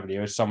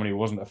AEW as someone who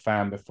wasn't a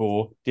fan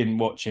before, didn't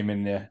watch him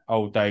in the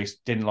old days,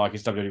 didn't like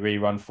his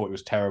WWE run, thought it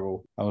was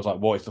terrible. I was like,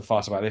 what is the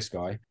fuss about this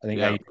guy? I think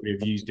AEW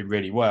have used him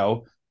really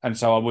well, and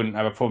so I wouldn't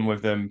have a problem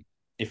with them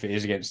if it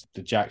is against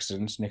the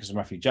Jacksons, Nicholas and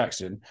Matthew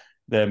Jackson,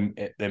 them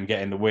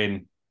getting the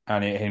win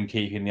and him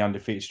keeping the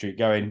undefeated streak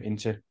going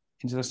into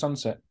the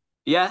sunset.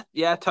 Yeah,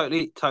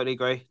 totally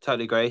agree.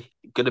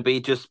 Going to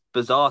be just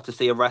bizarre to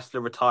see a wrestler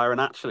retire and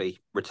actually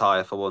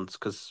retire for once,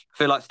 because I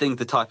feel like Sting's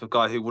the type of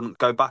guy who wouldn't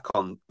go back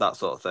on that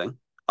sort of thing.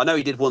 I know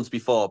he did once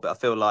before, but I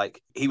feel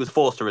like he was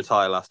forced to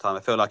retire last time.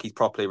 I feel like he's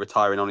properly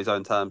retiring on his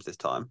own terms this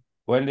time.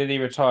 When did he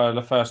retire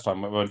the first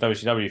time? When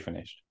WCW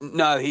finished?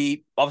 No,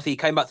 he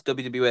came back to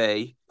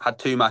WWE, had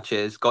 2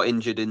 matches, got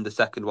injured in the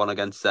second one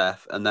against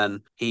Seth, and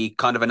then he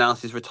kind of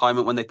announced his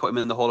retirement when they put him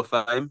in the Hall of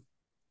Fame.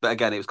 But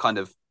again, it was kind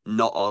of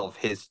not of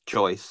his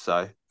choice. So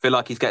I feel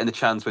like he's getting the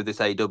chance with this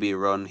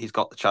AEW run. He's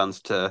got the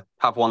chance to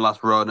have one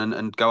last run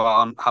and go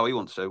out on how he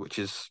wants to, which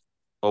is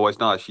always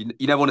nice. You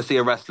never want to see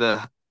a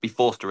wrestler be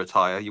forced to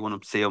retire. You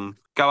want to see him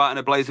go out in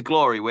a blaze of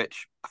glory,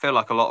 which I feel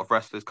like a lot of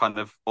wrestlers kind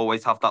of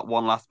always have that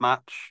one last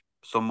match,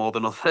 some more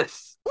than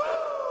others.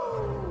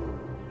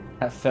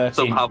 That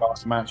 13th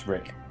last match,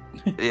 Rick.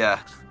 Yeah.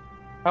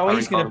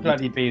 He's going to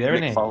bloody be there,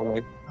 isn't he?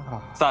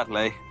 Oh.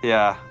 Sadly.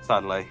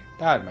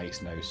 That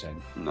makes no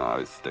sense. No,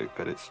 it's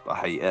stupid. I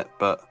hate it.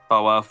 But,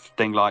 oh well, if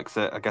Sting likes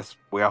it, I guess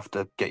we have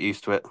to get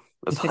used to it.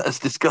 As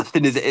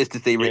disgusting as it is to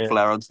see Ric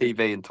Flair on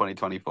TV in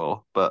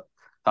 2024. But,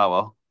 oh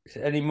well.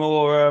 Any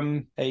more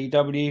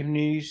AEW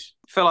news?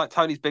 I feel like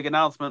Tony's big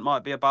announcement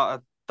might be about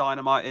a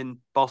Dynamite in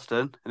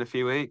Boston in a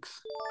few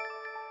weeks.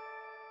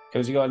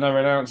 Has he got another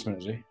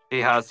announcement, has he? He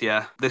has,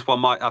 yeah. This one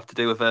might have to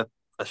do with a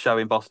show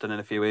in Boston in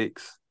a few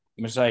weeks.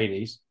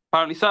 Mercedes?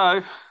 Apparently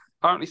so.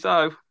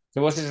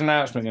 So what's his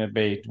announcement going to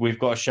be? We've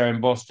got a show in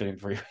Boston in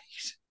 3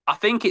 weeks. I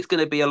think it's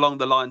going to be along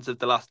the lines of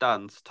the Last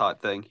Dance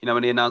type thing. You know,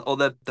 when he announced... Or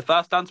the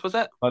First Dance, was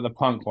it? Like the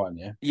Punk one,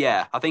 yeah?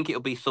 Yeah, I think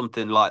it'll be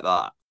something like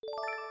that.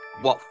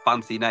 What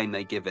fancy name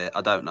they give it, I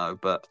don't know.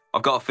 But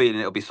I've got a feeling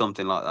it'll be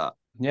something like that.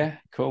 Yeah,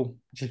 cool.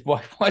 Just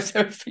why is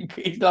everything...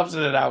 He loves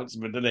an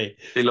announcement, doesn't he?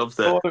 He loves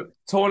it.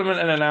 Tournament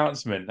and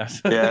announcement.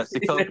 Yeah,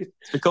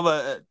 it's become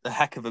a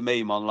heck of a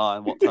meme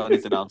online, what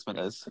Tony's announcement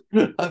is.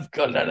 I've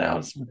got an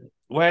announcement.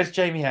 Where's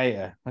Jamie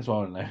Hayter? That's what I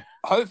want to know.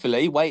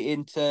 Hopefully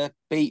waiting to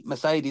beat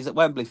Mercedes at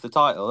Wembley for the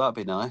title. That'd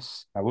be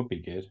nice. That would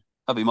be good.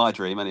 That'd be my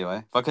dream anyway.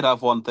 If I could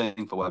have one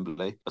thing for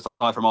Wembley,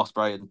 aside from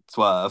Ospreay and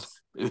Swerve,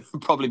 it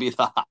would probably be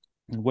that.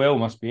 Will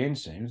must be in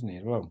soon, isn't he,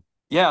 as well?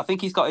 Yeah, I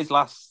think he's got his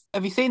last...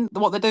 Have you seen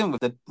what they're doing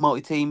with the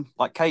multi-team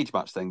cage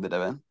match thing they're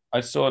doing?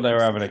 I saw they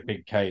were having a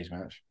big cage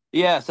match.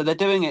 Yeah, so they're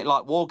doing it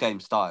like War Game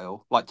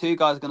style. 2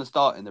 guys are going to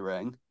start in the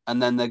ring,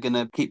 and then they're going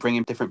to keep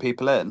bringing different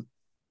people in.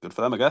 Good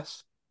for them, I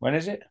guess. When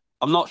is it?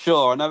 I'm not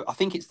sure. I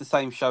think it's the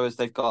same show as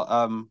they've got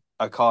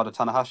Okada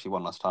Tanahashi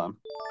one last time.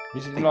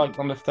 Is it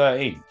on the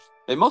 13th?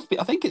 It must be.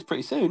 I think it's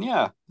pretty soon,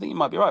 yeah. I think you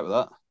might be right with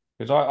that.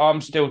 Because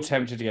I'm still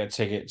tempted to get a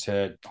ticket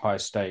to High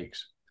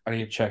Stakes. I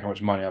need to check how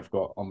much money I've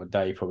got on the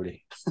day,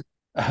 probably.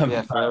 But I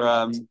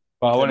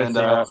want to see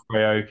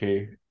Ospreay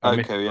Oku. I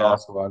missed the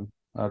last one.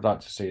 I'd like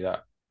to see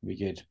that. It'd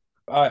be good.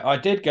 I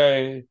did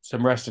go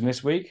some wrestling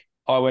this week.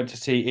 I went to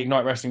see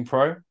Ignite Wrestling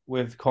Pro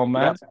with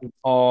Conman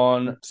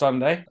on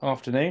Sunday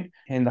afternoon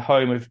in the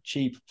home of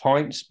cheap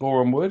pints,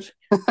 Boreham Wood.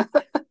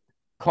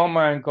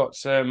 Conman got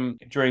some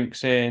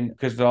drinks in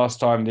because last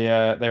time they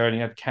only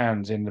had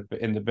cans in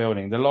the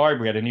building. The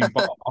library had a new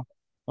bar.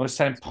 I was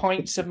selling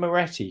pints of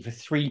Moretti for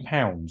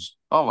 £3.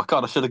 Oh my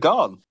God, I should have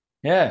gone.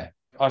 Yeah.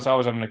 I was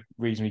having a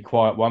reasonably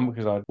quiet one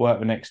because I'd work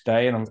the next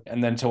day and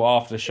then until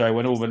after the show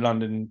when all the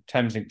London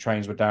Thameslink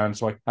trains were down,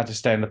 so I had to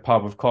stay in the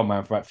pub with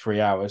Conman for about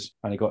 3 hours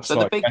and it got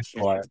slightly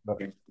quiet. But...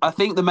 I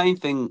think the main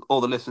thing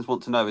all the listeners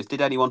want to know is,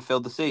 did anyone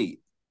fill the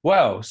seat?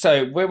 Well,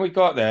 so when we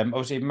got them,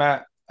 obviously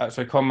Matt,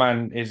 so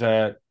Conman is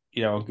on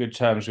good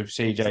terms with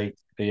CJ,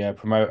 the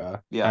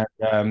promoter. Yeah.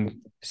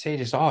 And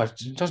CJ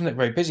it doesn't look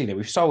very busy there.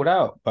 We've sold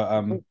out,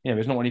 but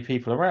there's not many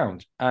people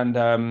around. And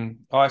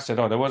I said,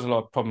 there was a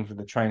lot of problems with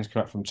the trains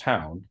coming up from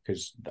town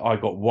because I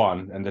got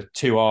one and the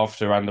 2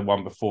 after and the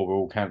one before were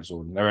all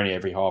cancelled and they're only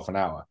every half an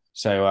hour.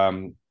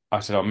 So I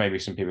said, maybe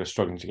some people are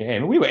struggling to get in.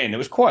 And we were in. It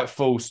was quite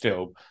full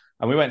still.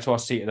 And we went to our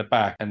seat at the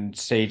back and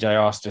CJ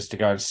asked us to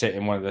go and sit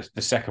in one of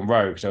the second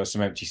row because there were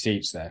some empty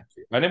seats there.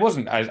 And it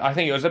wasn't, I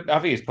think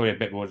it's probably a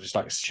bit more just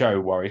like show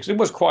worry because it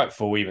was quite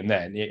full even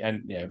then.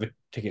 And, the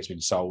tickets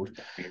been sold.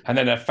 And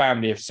then a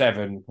family of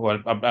 7,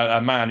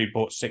 a man who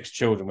brought 6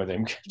 children with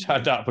him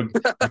turned up and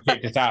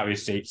kicked us out of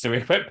his seat. So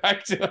we went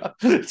back to our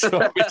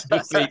original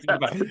seats,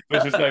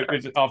 which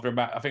was after a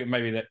match, I think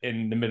maybe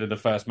in the middle of the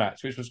first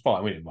match, which was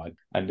fine. We didn't mind.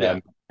 And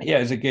it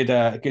was a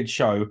good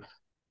show.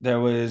 There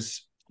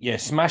was... Yeah,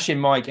 Smashing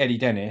Mike Eddie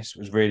Dennis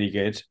was really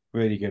good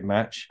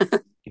match.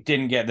 It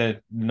didn't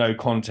get no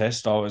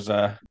contest. I was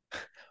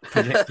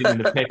projecting in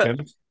the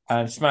pick'em,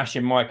 and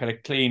Smashing Mike had a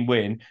clean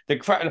win. The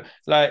crowd,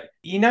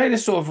 the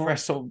sort of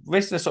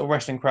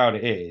wrestling crowd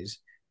it is.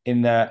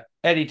 in that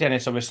Eddie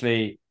Dennis,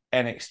 obviously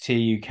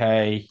NXT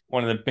UK,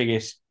 one of the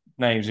biggest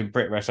names in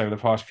Brit Wrestling over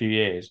the past few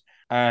years.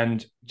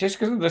 And just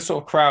because of the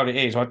sort of crowd it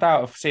is, I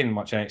doubt I've seen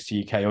much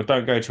NXT UK or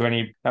don't go to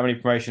that many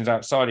promotions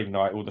outside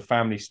Ignite, all the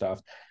family stuff.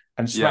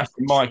 And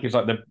Smashing Mike is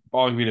like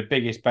arguably the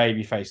biggest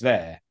babyface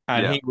there.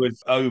 And he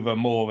was over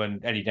more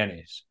than Eddie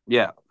Dennis.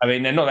 Yeah. I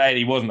mean, not that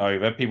Eddie wasn't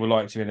over. People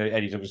liked him, and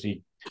Eddie's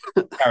obviously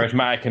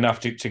charismatic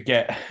enough to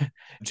get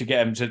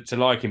him to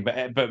like him.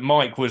 But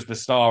Mike was the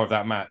star of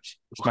that match,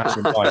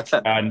 Smashing Mike.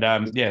 And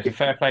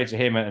fair play to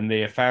him and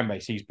the fan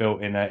base he's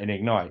built in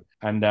Ignite.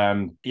 And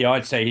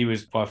I'd say he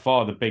was by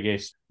far the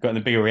biggest, got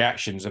the bigger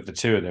reactions of the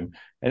two of them.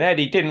 And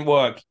Eddie didn't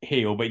work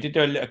heel, but he did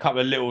do a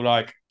couple of little,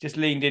 like, just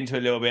leaned into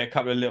a little bit, a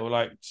couple of little,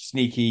 like,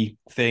 sneaky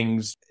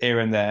things here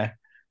and there.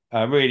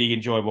 Really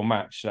enjoyable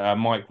match.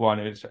 Mike won.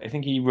 I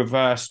think he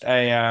reversed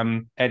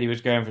Eddie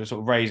was going for the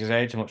sort of Razor's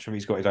Edge. I'm not sure if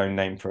he's got his own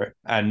name for it.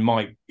 And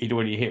Mike, he'd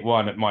already hit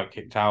one that Mike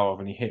kicked out of,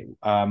 and he hit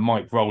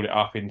Mike rolled it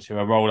up into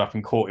a roll up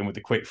and caught him with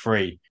the quick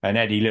three. And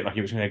Eddie looked like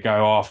he was going to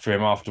go after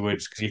him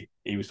afterwards because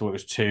he thought it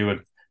was two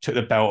and took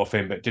the belt off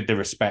him, but did the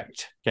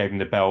respect, gave him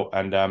the belt,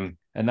 and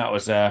that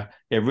was a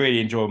really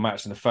enjoyable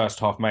match in the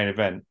first half main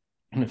event.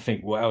 And I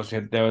think what else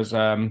there was.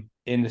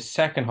 In the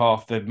second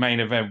half, the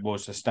main event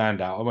was a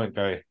standout. I won't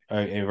go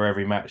over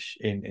every match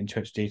in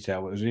too much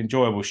detail, but it was an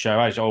enjoyable show,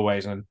 as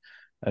always, and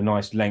a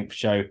nice length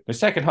show. The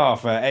second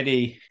half,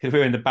 Eddie, who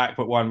were in the back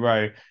but one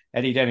row,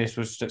 Eddie Dennis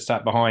was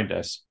sat behind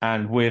us,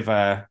 and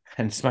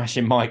and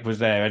Smashing Mike was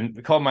there. And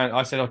the comment,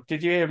 I said, "Oh,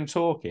 did you hear him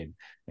talking?"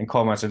 And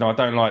Conman said, "No, I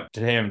don't like to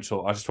hear him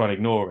talk. I just try to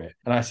ignore it."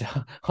 And I said,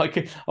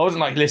 I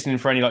wasn't like listening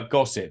for any like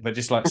gossip, but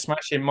just like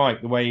Smashing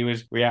Mike, the way he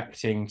was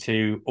reacting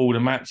to all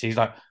the matches, he's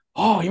like,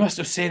 "Oh, you must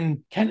have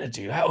seen Kenta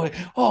do that."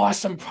 Oh, that's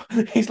some.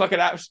 He's like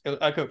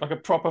like a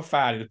proper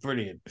fan. It was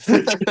brilliant.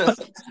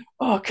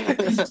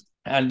 Okay.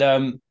 And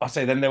I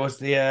say then there was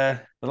the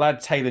lad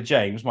Taylor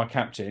James, my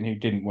captain, who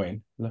didn't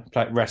win,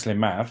 wrestling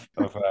Mav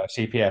of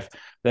CPF.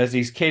 There's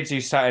these kids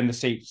who sat in the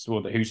seats,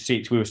 or whose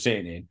seats we were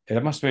sitting in. There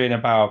must have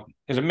been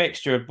there's a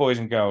mixture of boys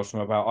and girls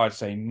from about, I'd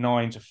say,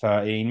 9 to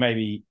 13,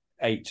 maybe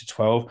 8 to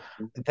 12.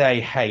 They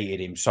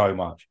hated him so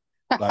much.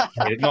 Like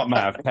not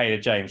Mav,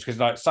 Taylor James, because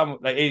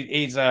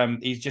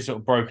he's just sort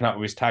of broken up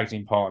with his tag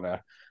team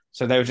partner.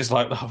 So they were just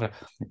like,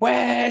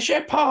 "Where's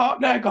your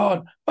partner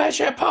gone? Where's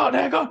your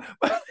partner gone?"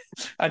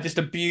 And just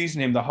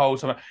abusing him the whole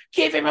time.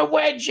 Give him a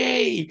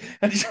wedgie.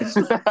 And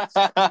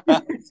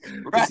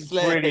it's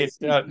brilliant.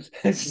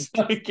 It's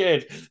so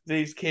good.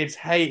 These kids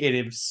hated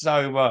him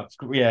so much.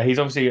 Yeah, he's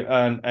obviously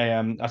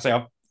I say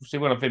I've seen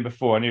one of him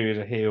before. I knew he was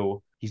a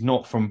heel. He's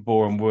not from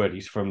Boreham Wood.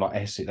 He's from like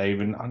Essex.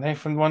 Are they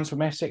from ones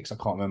from Essex? I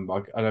can't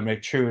remember. I don't know.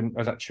 True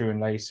and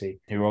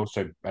Lacey, who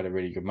also had a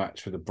really good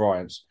match for the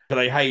Bryants. But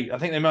they hate. I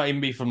think they might even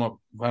be from like,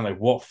 I don't know,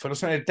 Watford or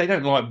something. They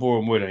don't like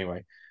Boreham Wood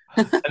anyway.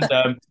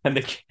 and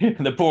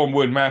the Boreham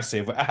Wood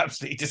Massive were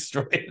absolutely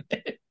destroying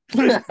it.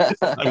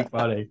 So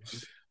funny.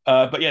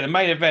 But yeah, the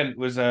main event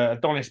was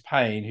Adonis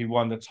Payne, who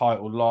won the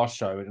title last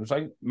show. And it was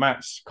like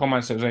Matt's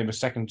comment said it was only the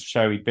second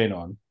show he'd been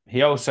on.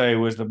 He also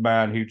was the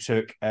man who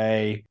took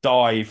a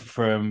dive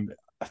from,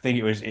 I think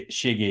it was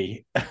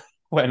Shiggy,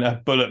 when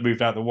a bullet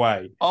moved out of the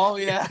way. Oh,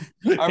 yeah.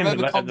 I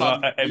remember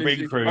Conman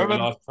ring crew at the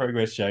last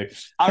Progress show.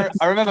 I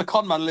remember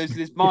Conman losing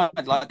his mind,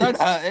 like, don't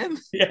hurt him.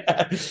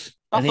 Yeah. That's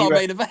our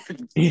main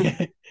event.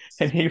 Yeah.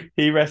 And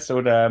he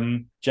wrestled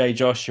Jay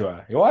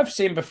Joshua, who I've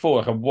seen before,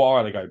 like a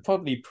while ago,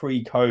 probably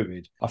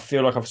pre-COVID. I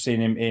feel like I've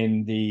seen him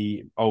in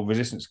the old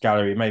Resistance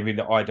Gallery, maybe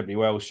the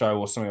IWL show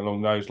or something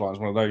along those lines,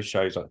 one of those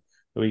shows that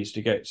we used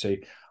to get to.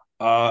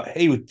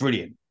 He was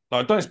brilliant.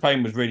 Like, Adonis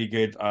Payne was really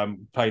good,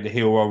 played the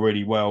heel role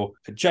really well.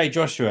 Jay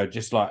Joshua,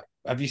 just like,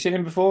 have you seen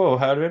him before or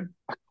heard of him?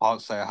 I can't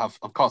say I have.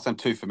 I can't say I'm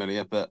too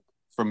familiar, but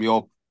from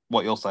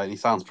what you're saying, he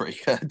sounds pretty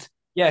good.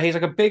 Yeah, he's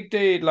like a big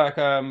dude, like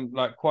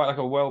quite like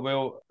a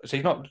well-built. So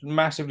he's not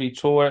massively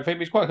tall. I think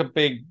he's quite like a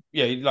big,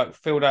 he's like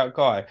filled out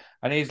guy,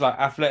 and he's like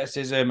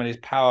athleticism and his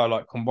power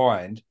like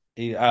combined.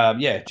 He,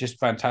 just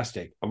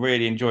fantastic. I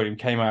really enjoyed him.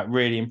 Came out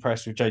really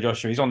impressed with Jay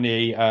Joshua. He's on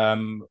the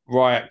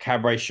Riot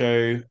Cabaret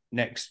show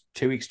next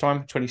 2 weeks'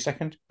 time,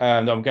 22nd.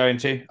 That I'm going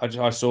to.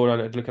 I saw it.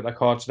 I look at that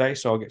card today,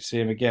 so I'll get to see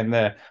him again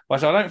there.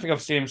 But I don't think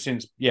I've seen him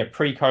since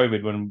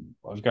pre-COVID when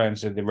I was going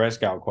to the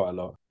Resgal quite a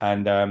lot,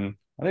 and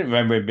I don't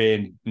remember him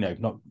being, I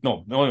don't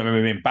remember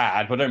him being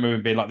bad, but I don't remember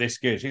him being like this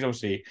good. He's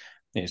obviously,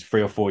 it's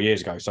 3 or 4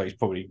 years ago, so he's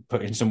probably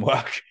put in some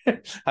work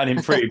and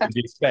improved as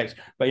you expect.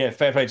 But yeah,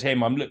 fair play to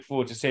him. I'm looking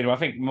forward to seeing him. I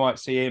think we might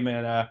see him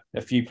in a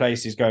few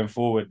places going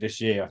forward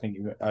this year.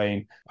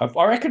 I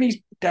reckon he's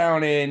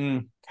down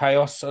in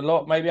Chaos a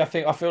lot. Maybe I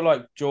feel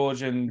like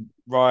George and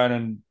Ryan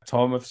and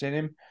Tom have seen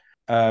him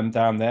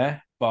down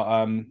there. But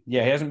I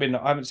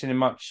haven't seen him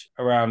much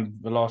around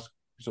the last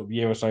sort of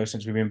year or so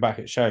since we've been back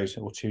at shows,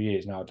 or 2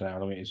 years now. I don't know how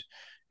long it is.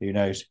 Who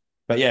knows?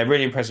 But yeah,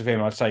 really impressive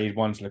him. I'd say he's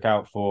one to look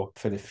out for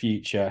the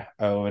future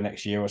or the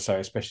next year or so,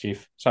 especially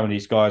if some of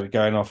these guys are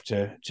going off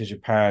to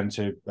Japan,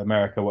 to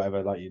America,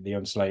 whatever, like the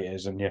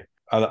Unslaters and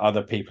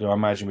other people who I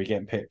imagine we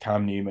getting picked.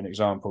 Cam Newman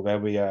example. There'll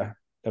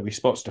be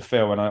spots to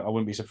fill, and I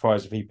wouldn't be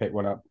surprised if he picked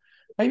one up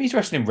Maybe he's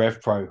wrestling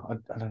Rev Pro.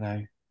 I don't know.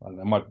 I don't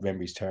know. My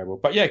memory's terrible.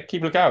 But yeah,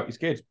 keep a look out. He's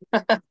good.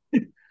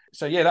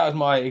 So yeah, that was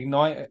my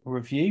Ignite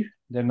review.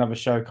 Then another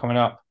show coming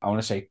up. I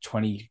want to say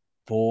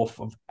 24th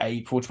of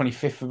April,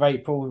 25th of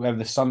April, whatever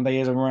the Sunday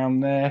is around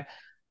there.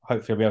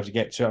 Hopefully I'll be able to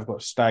get to it. I've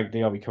got a stag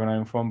do I'll be coming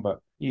home from, but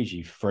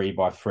usually free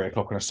by 3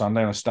 o'clock on a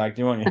Sunday on a stag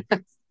do, aren't you?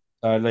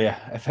 So yeah,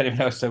 if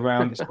anyone else is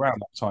around, it's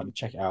around that time.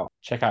 Check it out.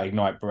 Check out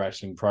Ignite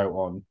Wrestling Pro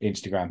on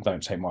Instagram.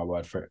 Don't take my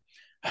word for it.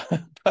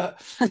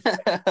 but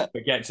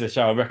get to the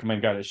show. I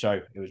recommend going to the show.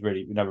 It was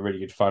really, another really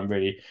good fun.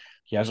 Really,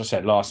 yeah, as I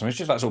said last time, it's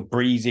just like sort of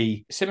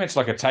breezy, similar to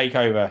like a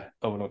takeover.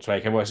 Oh, not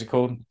takeover. What's it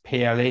called?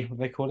 PLE. What do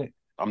they call it?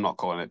 I'm not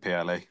calling it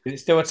PLE. Is it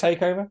still a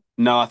takeover?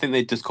 No, I think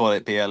they just call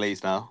it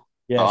PLEs now.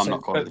 Yeah, but I'm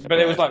not calling it. But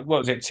it was like, what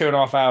was it?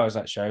 2.5 hours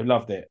that show.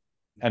 Loved it.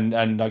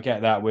 And I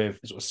get that with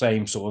sort of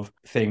same sort of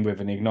thing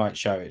with an Ignite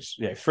show. It's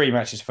 3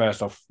 matches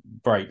first off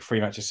break, 3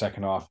 matches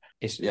second half.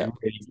 It's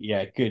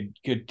really,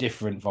 good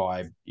different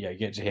vibe. Yeah, you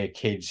get to hear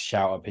kids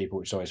shout at people,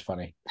 which is always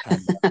funny.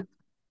 And,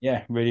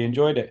 yeah, really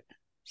enjoyed it.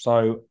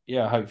 So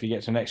yeah, hopefully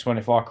get to the next one.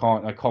 If I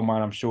can't,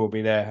 Conman, I'm sure will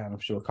be there, and I'm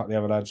sure a couple of the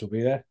other lads will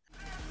be there.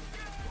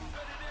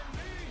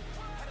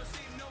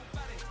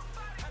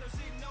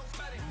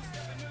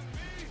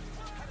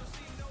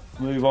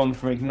 Move on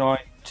from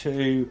Ignite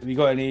to, have you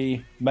got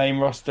any main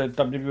roster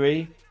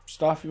WWE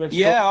stuff you want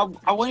to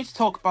talk? I wanted to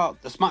talk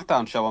about the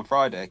SmackDown show on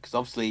Friday, because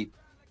obviously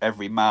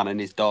every man and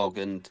his dog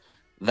and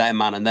their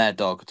man and their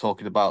dog are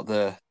talking about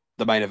the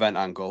main event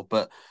angle.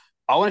 But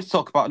I wanted to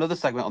talk about another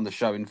segment on the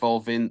show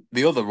involving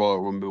the other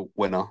Royal Rumble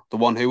winner, the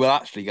one who will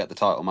actually get the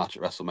title match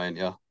at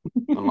WrestleMania,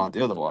 unlike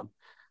the other one.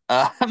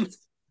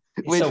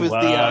 Which was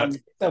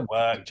the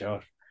work,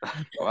 Josh.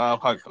 Well,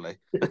 hopefully.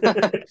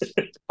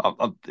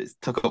 It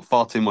took up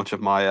far too much of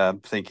my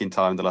thinking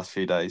time the last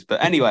few days.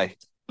 But anyway,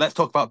 let's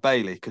talk about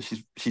Bayley, because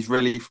she's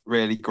really,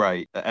 really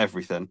great at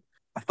everything.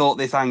 I thought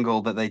this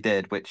angle that they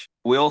did, which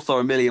we all saw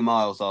a million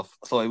miles off,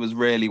 I thought it was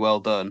really well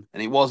done.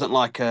 And it wasn't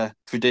like a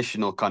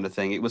traditional kind of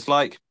thing. It was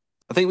like,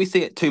 I think we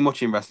see it too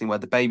much in wrestling where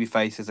the baby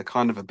faces are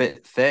kind of a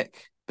bit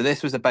thick. But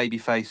this was a baby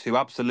face who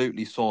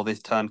absolutely saw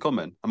this turn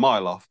coming a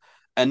mile off.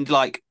 And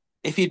like,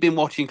 if you'd been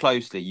watching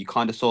closely, you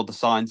kind of saw the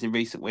signs in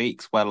recent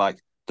weeks where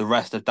like the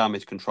rest of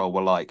Damage Control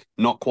were like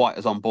not quite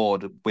as on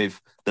board with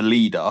the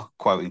leader,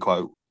 quote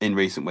unquote, in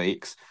recent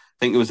weeks. I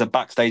think there was a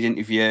backstage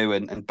interview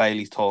and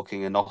Bayley's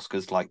talking and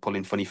Oscar's like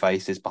pulling funny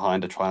faces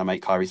behind her, trying to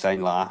make Kairi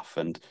Sane laugh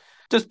and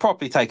just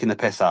properly taking the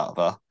piss out of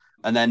her.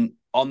 And then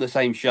on the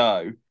same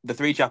show, the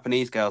 3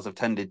 Japanese girls have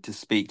tended to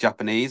speak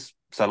Japanese.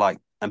 So like,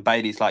 and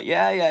Bayley's like,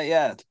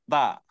 yeah,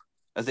 that,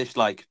 as if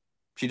like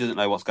she doesn't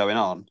know what's going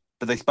on.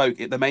 But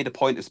they made a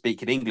point of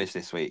speaking English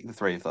this week, the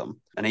 3 of them.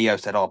 And Io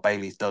said, "Oh,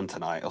 Bayley's done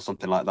tonight," or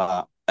something like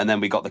that. And then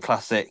we got the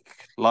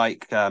classic,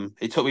 like,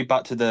 it took me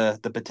back to the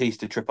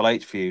Batista Triple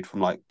H feud from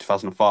like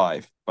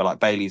 2005, where like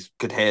Bayley's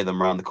could hear them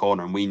around the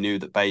corner and we knew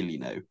that Bayley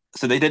knew.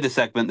 So they did the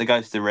segment, they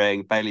go to the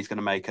ring, Bayley's going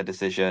to make her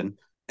decision.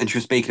 And she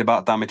was speaking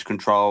about Damage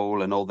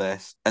Control and all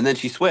this. And then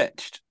she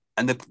switched.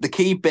 And the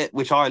key bit,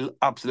 which I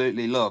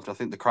absolutely loved, I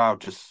think the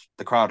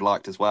crowd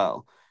liked as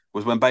well,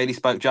 was when Bayley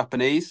spoke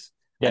Japanese.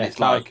 Yeah, and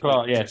it's like,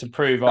 to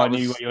prove I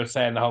knew what you were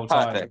saying the whole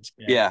time. Perfect.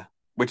 Yeah,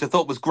 which I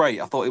thought was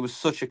great. I thought it was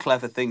such a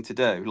clever thing to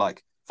do.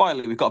 Like,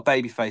 finally, we've got a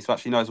babyface who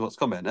actually knows what's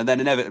coming. And then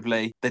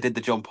inevitably, they did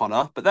the jump on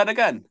her. But then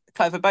again, a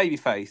clever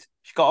babyface.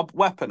 She got a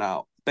weapon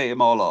out, beat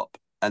them all up.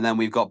 And then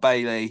we've got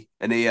Bayley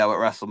and Io at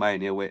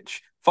WrestleMania,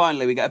 which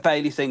finally we get a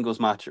Bayley singles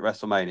match at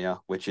WrestleMania,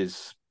 which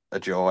is a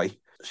joy.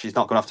 She's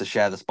not going to have to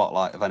share the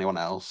spotlight of anyone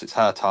else. It's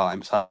her time.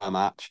 It's her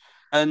match.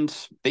 And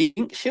I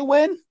think she'll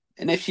win.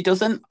 And if she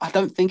doesn't, I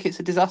don't think it's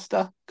a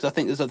disaster, because I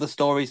think there's other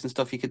stories and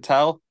stuff you could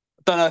tell.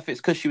 I don't know if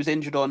it's because she was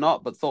injured or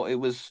not, but thought it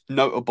was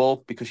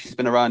notable because she's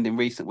been around in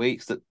recent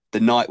weeks that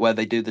the night where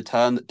they do the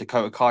turn that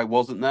Dakota Kai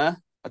wasn't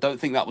there. I don't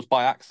think that was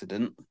by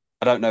accident.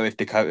 I don't know if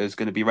Dakota's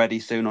going to be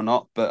ready soon or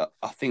not, but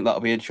I think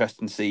that'll be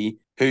interesting to see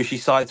who she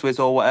sides with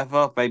or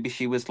whatever. Maybe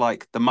she was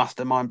like the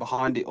mastermind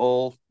behind it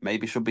all.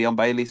 Maybe she'll be on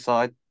Bayley's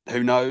side.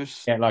 Who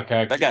knows? Yeah, like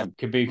again,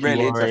 Kabuki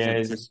really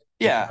Warriors.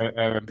 Yeah,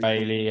 and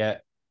Bayley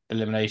at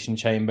Elimination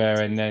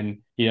Chamber, and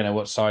then you don't know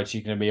what side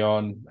she's going to be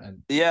on.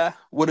 And yeah,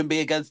 wouldn't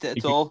be against it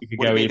at all.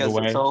 Wouldn't be against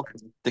it at all.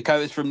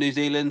 Dakota's from New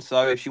Zealand,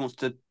 so if she wants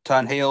to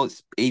turn heel, it's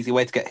an easy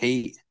way to get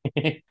heat.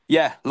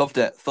 Yeah, loved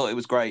it. Thought it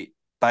was great.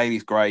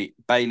 Bayley's great.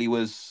 Bayley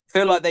was, I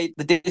feel like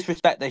the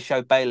disrespect they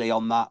showed Bayley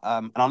on that,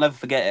 and I'll never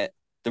forget it.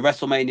 The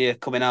WrestleMania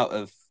coming out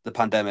of the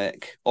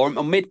pandemic, or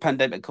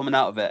mid-pandemic coming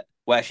out of it,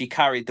 where she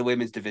carried the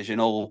women's division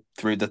all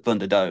through the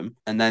Thunderdome,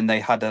 and then they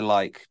had her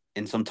like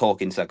in some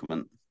talking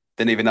segment.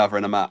 Didn't even have her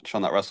in a match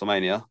on that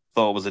WrestleMania.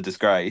 Thought it was a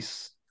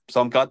disgrace.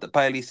 So I'm glad that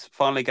Bayley's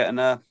finally getting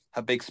a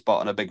big spot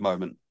and a big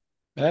moment.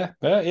 Yeah.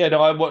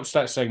 No, I watched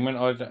that segment.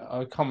 I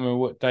can't remember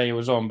what day it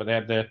was on, but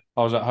I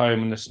was at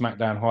home and the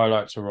SmackDown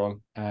highlights were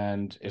on,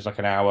 and it's like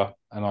an hour,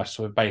 and I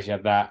sort of basically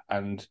had that,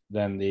 and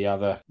then the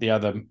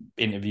other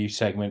interview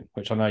segment,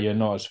 which I know you're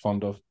not as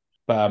fond of.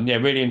 But yeah,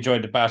 really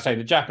enjoyed the battle. Say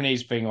the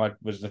Japanese thing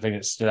was the thing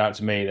that stood out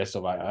to me. They're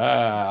sort of like,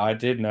 I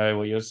did know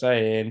what you're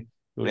saying.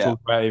 You're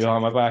talking about it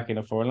behind my back in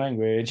a foreign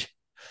language.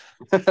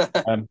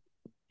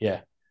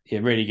 Yeah,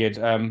 really good.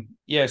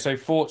 So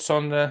thoughts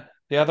on the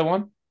other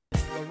one?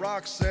 The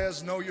Rock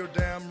says, know your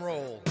damn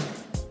role.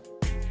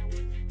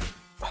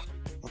 I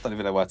don't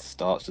even know where to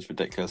start. It's just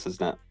ridiculous,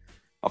 isn't it?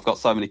 I've got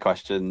so many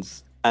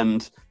questions.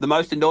 And the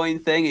most annoying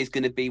thing is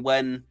going to be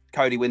when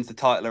Cody wins the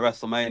title at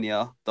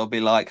WrestleMania. They'll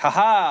be like,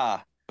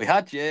 haha, we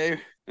had you.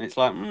 And it's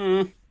like,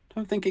 don't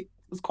think it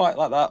was quite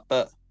like that,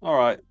 but all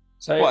right.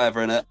 So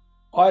whatever, innit?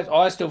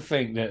 I still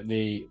think that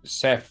the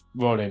Seth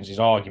Rollins'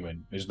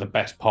 argument is the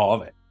best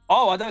part of it.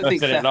 Oh, I don't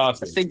think a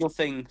single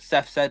thing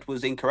Seth said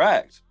was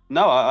incorrect.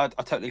 No, I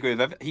totally agree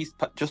with everything. He's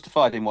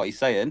justified in what he's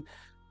saying.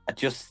 I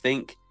just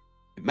think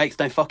it makes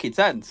no fucking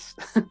sense.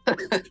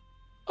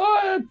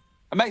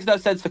 It makes no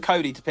sense for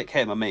Cody to pick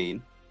him, I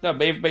mean. No,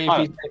 but if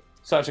he's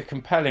such a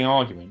compelling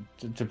argument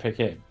to pick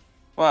him.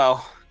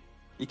 Well,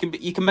 you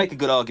can make a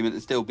good argument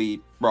and still be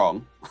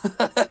wrong.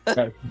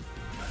 Wrestling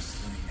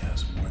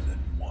has more than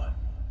one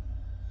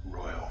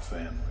royal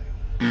family.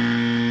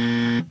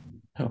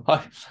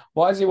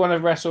 Why does he want to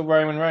wrestle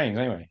Roman Reigns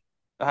anyway?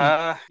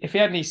 If he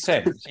had any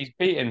sense, he's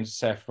beaten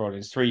Seth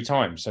Rollins 3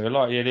 times, so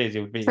like it is,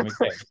 he'll beat him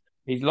again.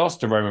 He's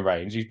lost to Roman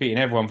Reigns, who's beaten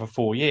everyone for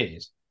 4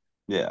 years.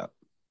 Yeah.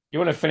 You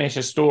want to finish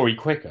a story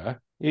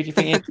quicker? Who do you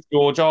think is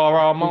George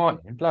R.R.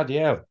 Martin? Bloody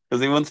hell.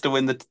 Because he wants to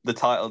win the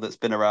title that's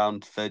been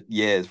around for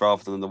years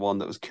rather than the one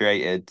that was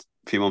created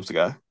a few months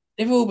ago.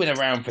 They've all been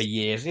around for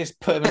years. Just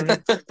put them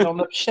on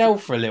the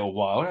shelf for a little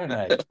while, don't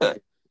they?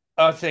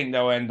 I think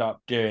they'll end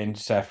up doing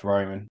Seth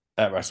Roman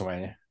at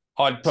WrestleMania.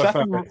 I'd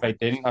prefer if they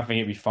didn't. I think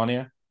it'd be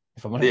funnier,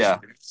 if I'm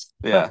honest.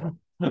 Yeah.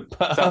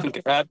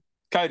 But,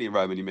 Cody and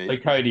Roman, you mean? So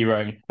Cody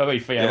Roman.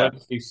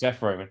 Let's do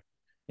Seth Roman.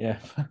 Yeah.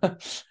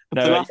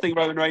 The last thing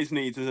Roman Reigns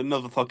needs is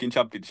another fucking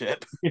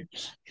championship.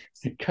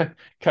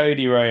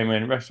 Cody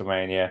Roman,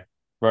 WrestleMania,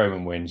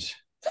 Roman wins.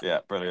 Yeah,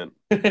 brilliant.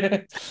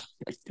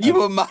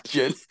 You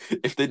imagine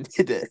if they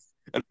did it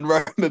and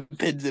Roman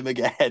pins him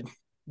again?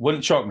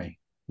 Wouldn't shock me.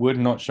 Would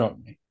not shock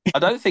me. I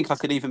don't think I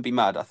could even be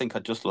mad. I think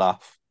I'd just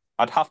laugh.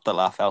 I'd have to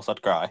laugh, else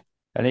I'd cry.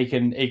 And he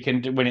can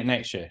win it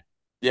next year.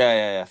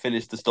 Yeah.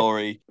 Finish the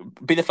story.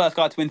 Be the first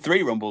guy to win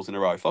 3 Rumbles in a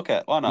row. Fuck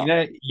it. Why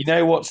not? You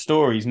know what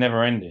story's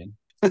never ending?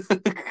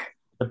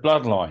 The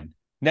bloodline.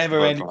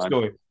 Never ending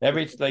story.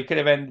 They could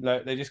have ended.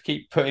 Like, they just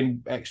keep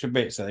putting extra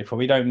bits that they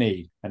probably don't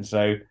need, and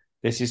so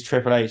this is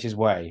Triple H's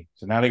way.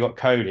 So now they got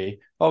Cody.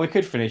 Oh, we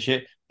could finish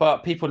it,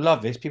 but people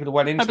love this. People are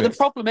well into it. But the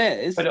problem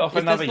is, put it off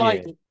another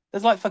year.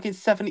 There's like fucking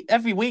 70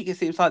 every week. It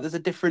seems like there's a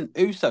different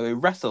Uso who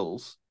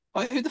wrestles.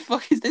 Like, who the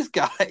fuck is this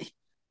guy?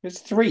 It's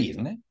 3,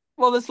 isn't it?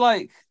 Well,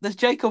 there's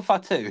Jacob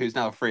Fatu, who's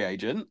now a free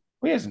agent.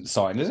 He hasn't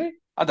signed, has he?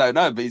 I don't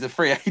know, but he's a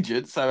free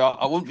agent, so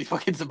I wouldn't be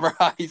fucking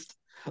surprised.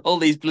 All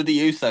these bloody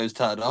Usos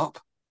turn up.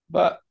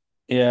 But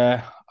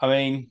yeah, I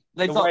mean,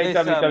 the way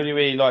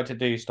WWE like to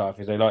do stuff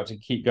is they like to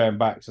keep going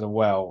back to the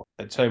well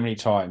so many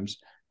times,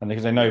 and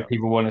because they know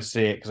people want to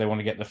see it because they want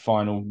to get the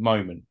final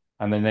moment,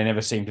 and then they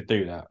never seem to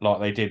do that,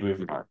 like they did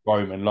with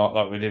Roman,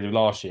 like we did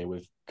last year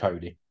with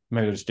Cody.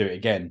 Maybe they'll just do it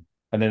again,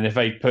 and then if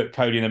they put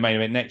Cody in the main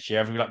event next year,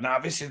 everyone will be like,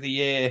 "No, this is the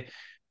year."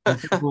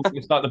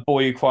 It's like the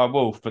boy who cried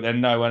wolf, but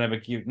then no one ever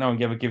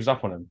gives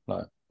up on him.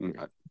 Like,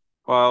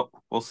 well,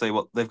 we'll see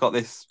what they've got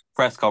this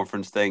press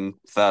conference thing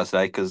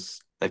Thursday because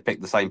they've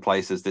picked the same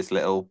place as this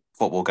little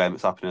football game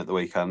that's happening at the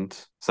weekend.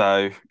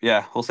 So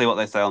yeah, we'll see what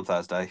they say on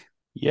Thursday.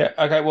 Yeah,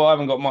 okay. Well, I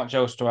haven't got much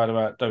else to add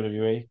about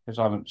WWE because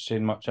I haven't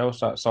seen much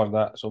else outside of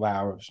that sort of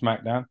hour of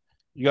SmackDown.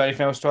 You got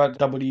anything else to add?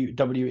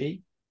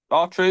 WWE?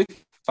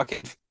 R-Truth,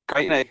 fucking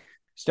great, Nick.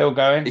 Still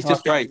going. He's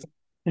just great.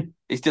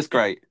 He's just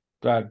great.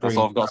 That's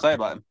all I've got to say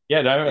about him.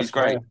 Yeah, no, he's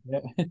great. Yeah.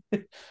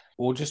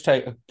 We'll just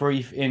take a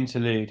brief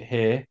interlude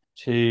here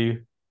to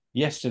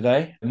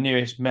yesterday. The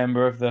newest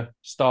member of the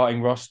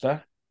starting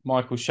roster,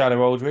 Michael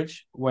Shadow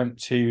Aldridge,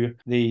 went to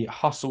the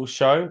Hustle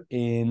show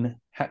in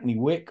Hackney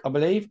Wick, I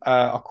believe.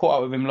 I caught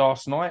up with him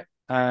last night,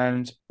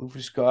 and we've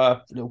just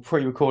got a little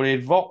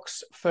pre-recorded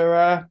Vox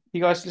for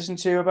you guys to listen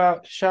to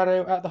about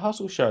Shadow at the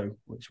Hustle show,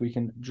 which we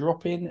can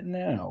drop in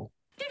now.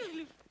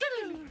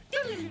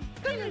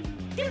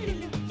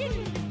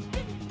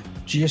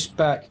 Just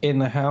back in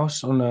the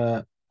house on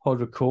a pod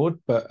record,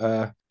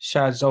 but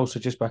Shad's also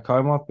just back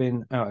home. I've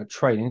been out at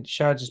training.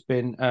 Shad has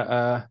been at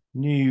a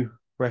new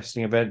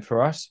wrestling event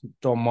for us.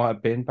 Don might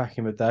have been back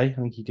in the day. I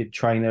think he did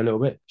train there a little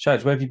bit.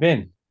 Shad, where have you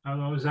been? I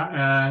was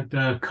at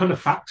the Colour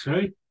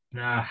Factory,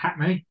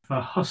 Hackney, for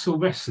Hustle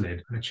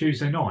Wrestling on a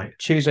Tuesday night.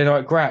 Tuesday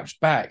night Graps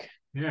back.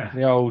 Yeah.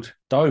 The old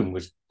Dome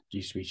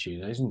used to be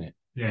Tuesday, isn't it?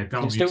 Yeah,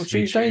 Dome is it still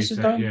Tuesdays,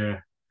 the Dome? Yeah.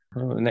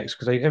 Next,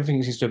 because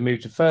everything seems to have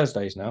moved to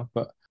Thursdays now,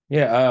 but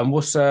yeah,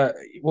 what's the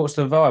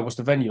vibe? What's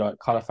the venue like?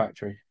 Colour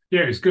Factory.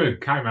 Yeah, it was good.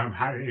 Came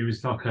out. It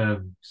was like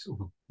a sort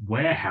of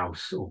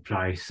warehouse sort of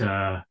place.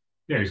 Yeah,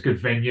 it was a good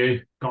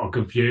venue. Got a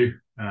good view.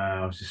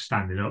 I was just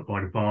standing up by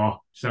the bar.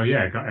 So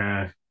yeah, got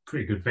a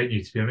pretty good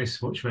venue to be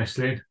honest. Watch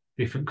wrestling,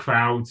 different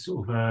crowds.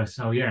 Sort of.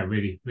 So yeah,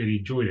 really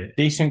enjoyed it.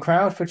 Decent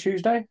crowd for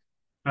Tuesday.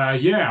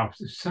 Yeah,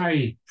 I'd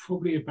say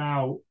probably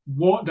about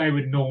what they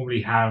would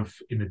normally have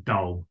in the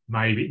Dome.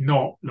 Maybe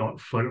not like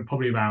full.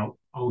 Probably about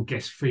I would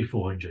guess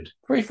 300-400.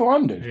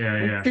 300-400.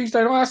 Yeah.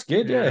 Tuesday night, that's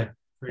good. Yeah,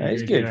 Pretty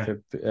it's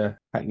good for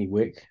Hackney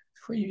Wick.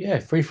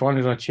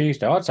 300-400 on a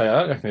Tuesday. I'd say I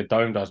don't reckon the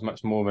Dome does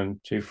much more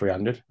than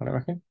 200-300. I don't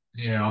reckon.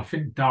 Yeah, I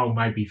think Dole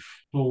maybe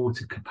full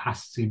to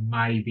capacity,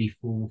 maybe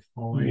 4-5.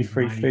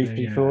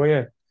 Maybe 3-4.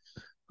 Yeah.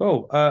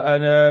 Cool.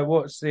 And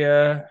what's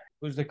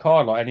the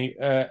card like?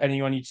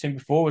 Anyone you'd seen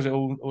before? Was it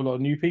all a lot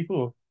of new people?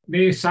 Or?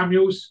 Nia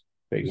Samuels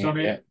Big, was on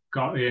it.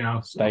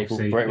 Got staple,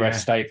 Brit Red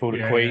staple,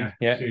 the Queen.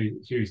 Yeah.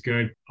 She was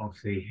good.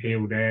 Obviously,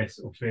 heel there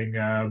sort of thing.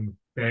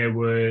 There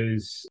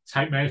was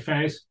Tate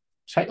Mayfairs.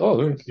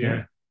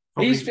 Yeah.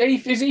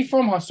 Is he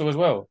from Hustle as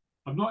well?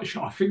 I'm not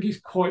sure. I think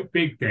he's quite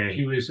big there.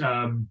 He was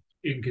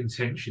in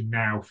contention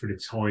now for the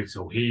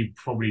title. He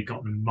probably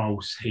got the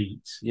most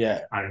heat. Yeah.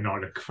 I don't know,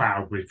 the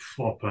crowd with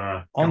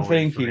proper. I'm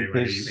thinking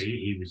because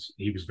he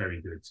was very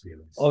good, to be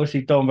honest.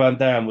 Obviously, Don Van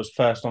Dam was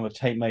first on the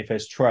Tate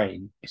Mayfairs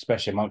train,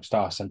 especially amongst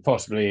us, and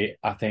possibly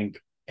I think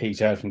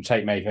he's heard from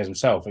Tate Mayfairs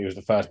himself. He was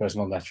the first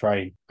person on that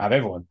train out of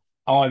everyone.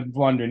 I'm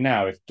wondering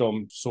now if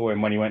Dom saw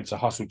him when he went to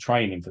Hustle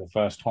training for the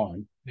first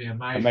time. Yeah,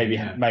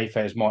 maybe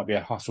Mayfairs might be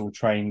a Hustle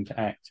trained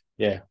act.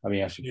 Yeah, I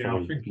mean, I should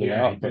probably think look it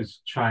up. He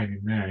was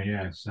training there.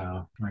 Yeah,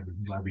 so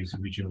maybe his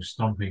original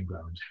stomping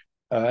ground.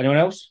 Anyone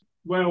else?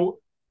 Well,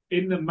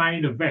 in the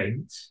main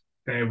event,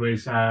 there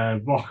was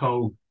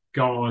Rocco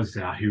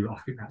Garza, who I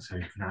think that's how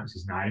you pronounce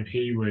his name.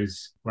 He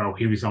was like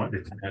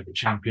the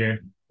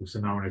champion, also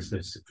known as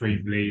the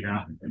Supreme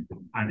Leader,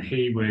 and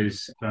he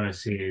was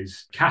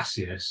versus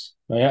Cassius,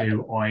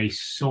 who I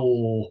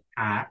saw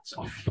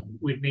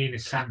with Nina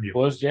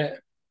Samuels.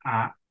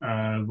 At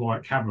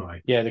Riot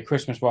Cabaret. Yeah, the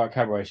Christmas Riot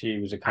Cabaret. She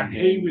was a company.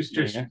 And he was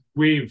just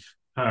with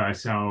her,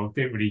 so I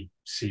didn't really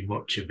see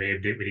much of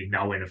him, didn't really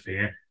know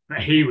anything. But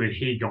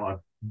he got a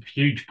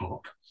huge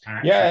pop.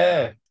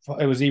 Yeah.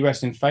 Was he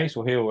wrestling face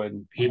or heel?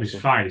 He was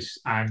face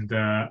and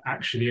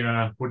actually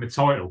won the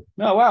title.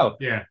 Oh, wow.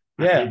 Yeah.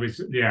 Yeah. He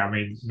was, I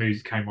mean,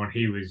 music came on.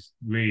 He was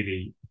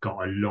really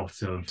got a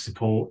lot of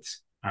support.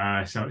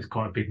 So it was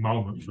quite a big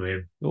moment for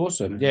him.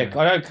 Awesome. Yeah.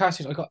 I know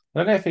Cassius, I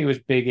don't know if he was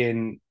big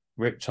in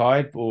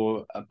Riptide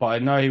but I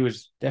know he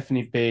was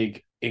definitely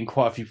big in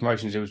quite a few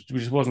promotions. It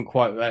just wasn't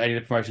quite any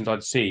of the promotions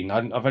I'd seen.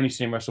 I've only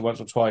seen him wrestle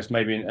once or twice,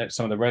 maybe at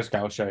some of the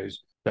Rescal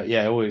shows. But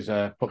yeah, always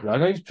popular. I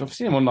know I've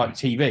seen him on like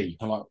TV,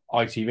 on like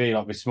ITV,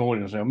 like this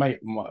morning or something. Mate,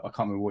 I can't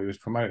remember what he was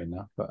promoting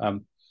now, but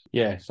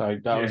yeah. So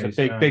that was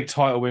a big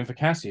title win for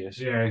Cassius.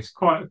 Yeah, it's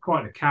quite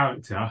a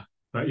character.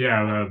 But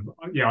I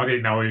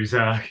didn't know he was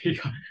he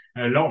got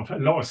a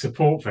lot of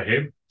support for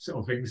him, sort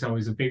of thing. So it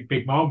was a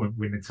big moment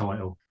winning the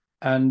title.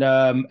 And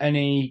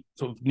any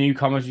sort of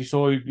newcomers you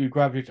saw who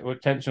grabbed your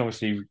attention?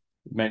 Obviously, you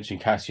mentioned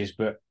Cassius,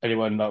 but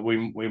anyone like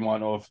we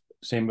might not have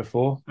seen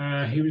before?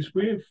 He was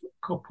with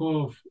a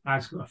couple of, I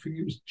think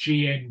it was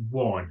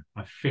GN1.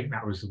 I think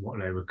that was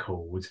what they were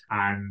called.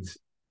 And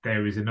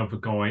there was another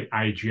guy,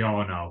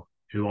 Adriano,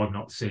 who I'd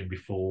not seen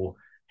before.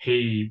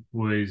 He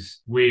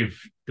was with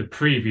the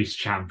previous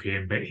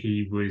champion, but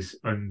he was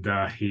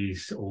under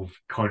his sort of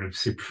kind of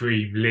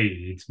supreme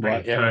lead.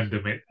 But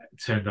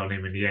turned on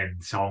him in the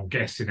end. So I'm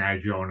guessing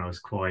Adriano was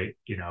quite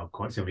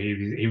so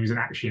he wasn't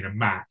actually in a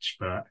match,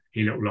 but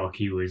he looked like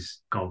he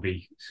was gonna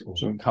be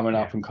sort of coming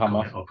up and come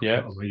up.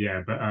 Yeah.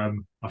 But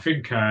I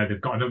think they've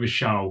got another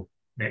show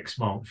next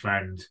month,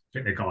 and I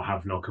think they've got to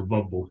have like a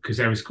rumble because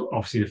there was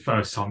obviously the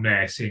first time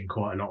there seeing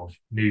quite a lot of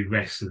new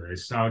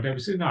wrestlers. So there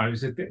was it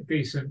was a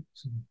decent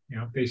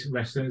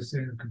wrestlers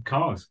and good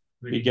cards.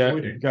 Really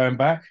going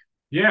back?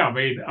 Yeah, I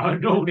mean, I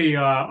normally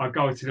I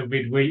go to the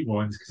midweek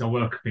ones because I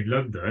work up in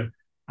London,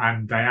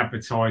 and they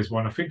advertise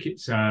one. I think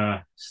it's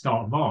start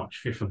of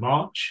March, 5th of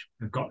March.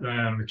 They've got there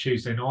on a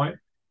Tuesday night,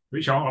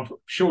 which I'm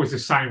sure is the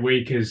same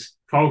week as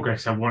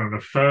Progress had one on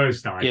a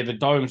Thursday. Yeah, the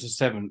Dome's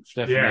the 7th,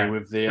 definitely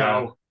with the.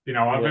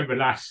 I remember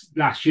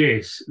last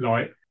year's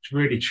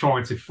really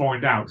trying to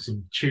find out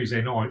some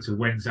Tuesday nights or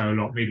Wednesday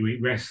or midweek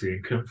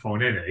wrestling. Couldn't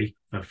find any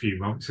for a few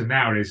months, and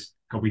now there's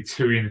got to be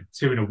two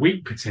in a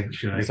week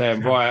potentially. So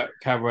Riot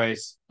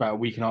Cabaret's about a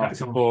week and a half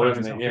before,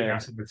 isn't it? Yeah,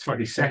 that's on the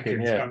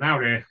 22nd. Yeah, so now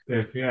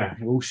they're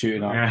all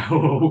shooting up. Yeah,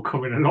 all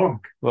coming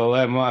along. Well,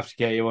 I might have to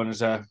get you on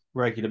as a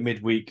regular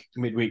midweek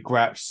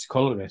Graps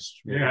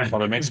columnist. Yeah,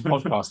 columnist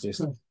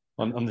podcastist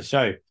on the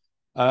show.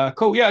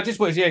 Cool. Yeah, I just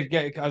wanted to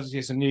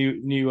get some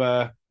new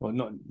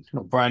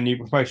not brand new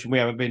promotion we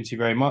haven't been to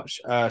very much.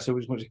 So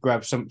we just wanted to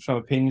grab some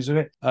opinions of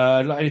it.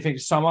 Like anything to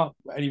sum up,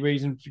 any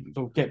reason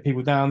to get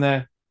people down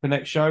there for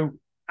next show?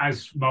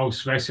 As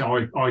most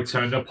wrestlers, I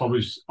turned up. I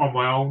was on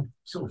my own,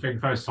 sort of thing.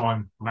 First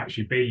time I've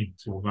actually been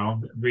to on my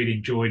own. Really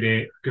enjoyed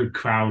it. Good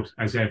crowd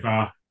as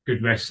ever.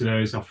 Good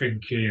wrestlers. I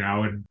think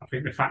and I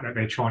think the fact that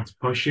they're trying to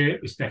push it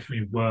is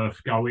definitely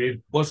worth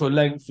going. What sort of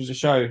length was the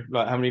show?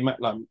 Like how many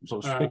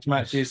sort of 6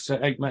 matches,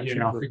 8 matches?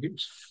 I think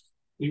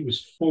it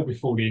was 4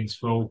 before the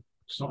interval.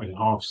 Started at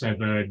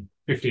 7:30,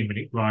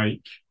 15-minute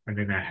break, and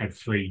then they had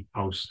 3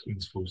 post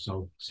intervals,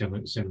 so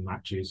seven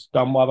matches.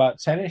 Done what, about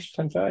 10ish,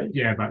 10:30?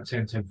 Yeah, about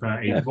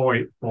 10:30. Yeah.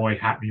 Boy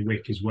Hackney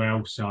Wick as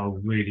well, so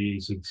really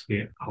easy to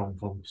get home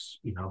from.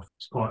 You know,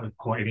 it's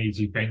quite an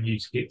easy venue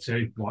to get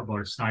to, right by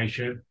the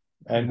station.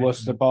 And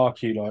what's the bar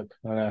queue like?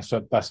 I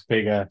know that's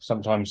bigger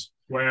sometimes.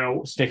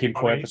 Well, Sticking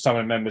point for some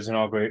of the members in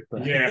our group.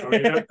 But. Yeah, I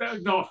mean,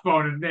 I'm not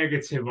throwing a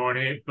negative on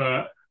it,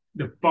 but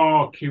the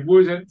bar queue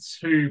wasn't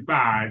too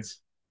bad,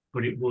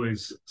 but it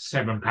was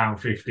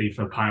 £7.50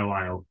 for pale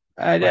ale.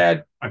 I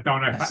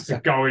don't know if that's a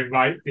going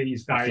rate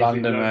these days.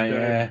 London, mate,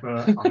 yeah.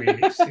 But I mean,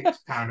 it's £6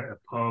 at a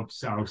pub,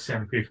 so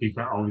 £7.50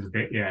 for always a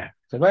bit, yeah.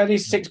 So where are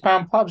these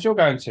 £6 pubs you're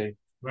going to?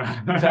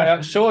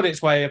 So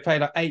Shoreditch way you pay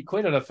like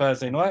 £8 on a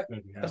Thursday night.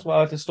 That's why I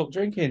had to stop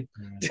drinking.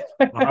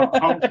 Yeah. Well,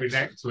 hopefully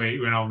next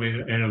week when I'm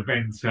in an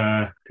event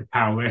for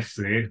power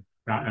wrestling,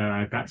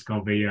 that's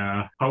gonna be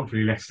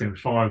hopefully less than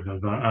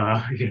 £5,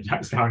 but yeah,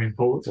 that's down in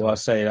Portsmouth. Well, I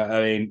say that.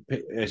 I mean,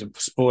 it's a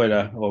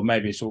spoiler, or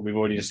maybe it's what we've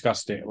already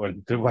discussed it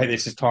when the way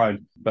this is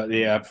timed. But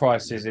the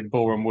prices in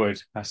Boreham Wood,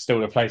 that's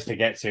still the place to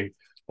get to.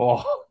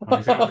 Oh,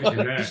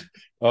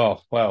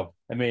 oh well.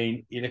 I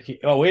mean, you look at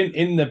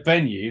in the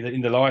venue,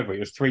 in the library, it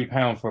was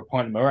 £3 for a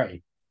pint of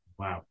Moretti.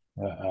 Wow.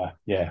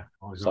 Yeah.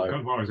 Might as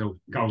well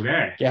go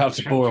there. Get out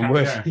to Boreham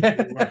Wood.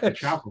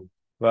 Travel.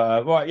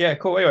 But right, yeah,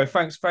 cool. Anyway,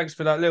 thanks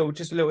for that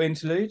little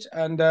interlude,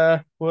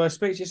 and we'll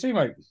speak to you soon,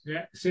 mate.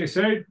 Yeah, see you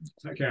soon.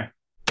 Take care.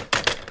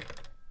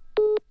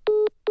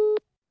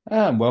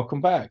 And welcome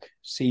back.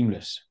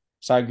 Seamless.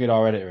 So good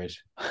our editor is.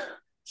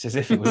 It's as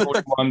if it was all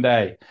in one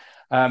day.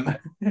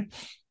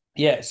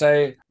 Yeah,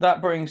 so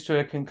that brings to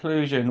a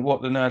conclusion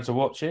what the nerds are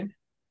watching.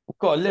 We've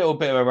got a little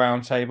bit of a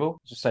round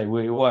table. Just say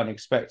we weren't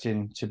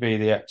expecting to be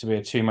a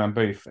 2-man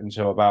booth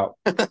until about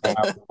an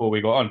hour before we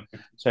got on.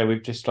 So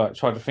we've just tried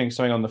to think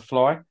something on the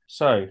fly.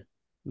 So,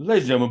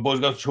 ladies and gentlemen,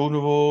 boys, girls, children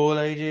of all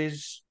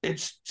ages,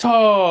 it's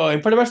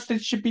time for the rest of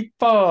it should be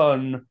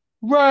fun.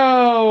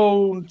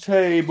 Round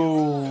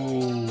table.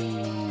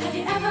 Have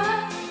you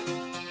ever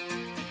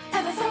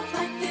felt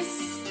like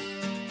this?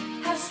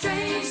 How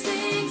strange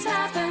things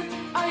happen?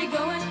 Are you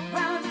going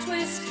round a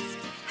twist?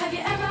 Have you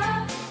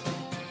ever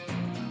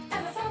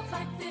felt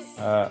like this?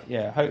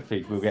 Yeah,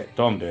 hopefully we'll get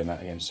Dom doing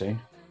that again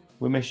soon.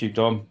 We'll miss you,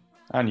 Dom,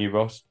 and you,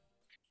 Ross.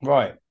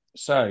 Right,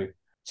 so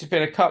there's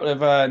been a couple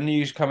of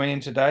news coming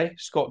in today.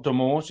 Scott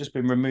D'Amour's just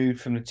been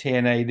removed from the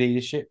TNA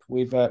leadership.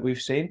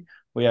 We've seen.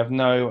 We have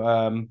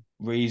no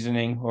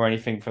reasoning or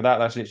anything for that.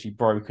 That's literally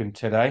broken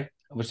today.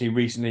 Obviously,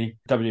 recently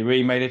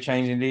WWE made a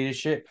change in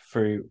leadership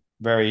through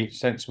very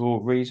sensible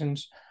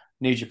reasons.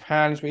 New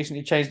Japan's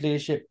recently changed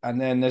leadership,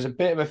 and then there's a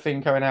bit of a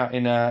thing coming out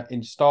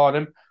in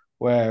Stardom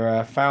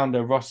where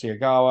founder Rossi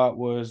Ogawa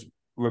was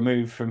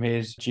removed from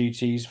his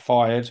duties,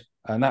 fired,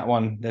 and that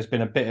one there's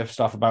been a bit of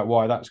stuff about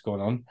why that's gone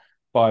on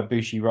by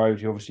Bushiroad,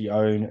 who obviously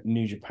own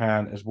New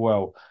Japan as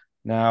well.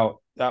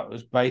 Now that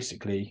was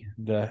basically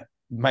the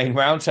main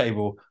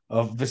roundtable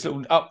of this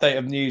little update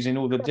of news in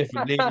all the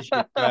different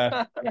leadership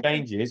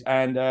changes.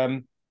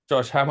 And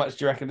Josh, how much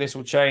do you reckon this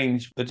will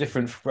change the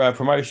different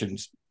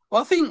promotions?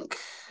 Well, I think,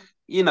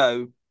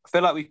 I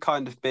feel like we've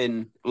kind of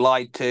been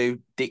lied to,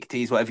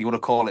 dicties, whatever you want to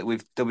call it,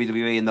 with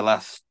WWE in the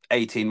last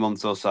 18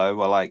 months or so.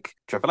 We're like,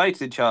 Triple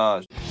H's in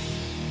charge.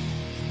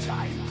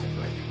 Time to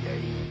play the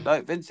game.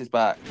 No, Vince is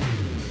back.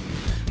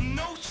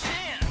 No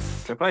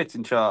chance. Triple H's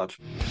in charge.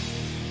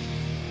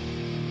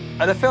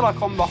 And I feel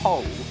like on the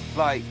whole,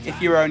 like, if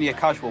you're only a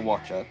casual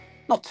watcher,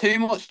 not too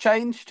much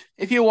changed.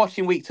 If you're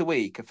watching week to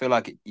week, I feel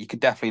like you could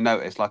definitely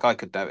notice, like I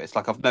could notice,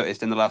 like I've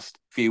noticed in the last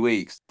few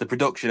weeks, the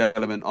production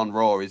element on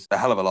Raw is a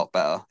hell of a lot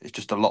better. It's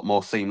just a lot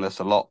more seamless,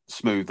 a lot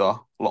smoother,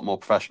 a lot more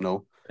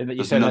professional.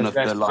 You said there's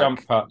less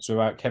jump cuts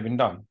without Kevin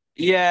Dunn.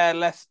 Yeah,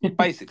 less,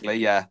 basically,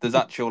 yeah. There's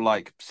actual,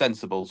 like,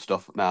 sensible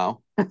stuff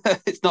now.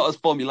 It's not as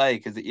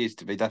formulaic as it used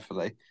to be,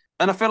 definitely.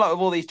 And I feel like with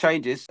all these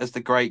changes, as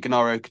the great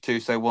Gennaro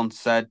Gattuso once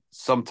said,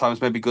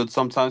 sometimes maybe good,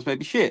 sometimes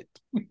maybe shit.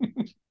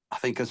 I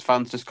think as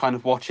fans just kind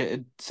of watch it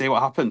and see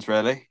what happens,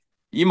 really.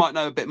 You might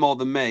know a bit more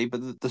than me,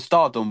 but the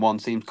Stardom one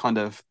seems kind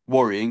of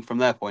worrying from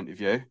their point of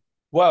view.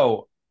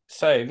 Well,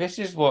 so this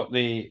is what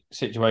the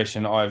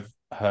situation I've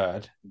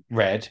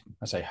read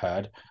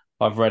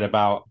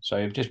about.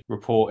 So just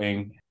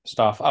reporting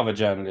stuff, other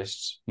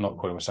journalists, not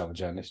calling myself a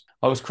journalist.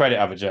 I always credit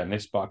other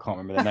journalists, but I can't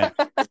remember their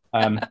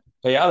name.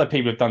 But yeah, other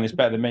people have done this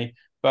better than me.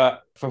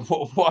 But from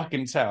what I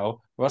can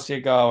tell,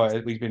 Rossi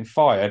Ogawa, he's been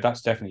fired.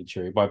 That's definitely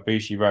true by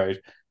Bushiroad,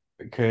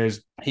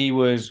 because he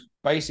was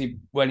basically,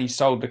 when he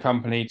sold the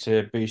company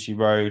to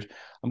Bushiroad,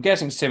 I'm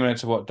guessing similar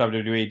to what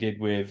WWE did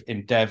with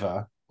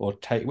Endeavor or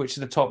Which is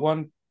the top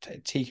one?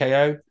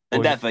 TKO?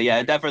 Endeavor, yeah.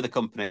 Endeavor the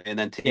company, and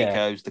then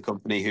TKO's the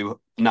company who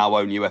now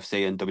own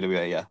UFC and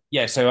WWE, yeah.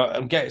 Yeah, so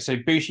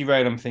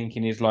Bushiroad, I'm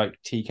thinking, is like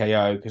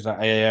TKO, because that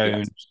AAO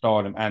and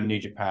Stardom and New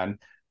Japan.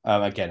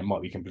 Again, it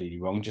might be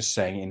completely wrong, just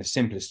saying it in the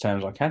simplest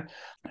terms I can.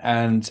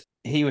 And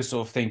he was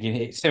sort of thinking,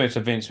 it's similar to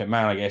Vince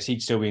McMahon, I guess,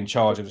 he'd still be in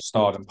charge of the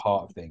Stardom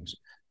part of things.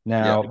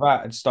 Now,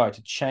 that had started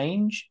to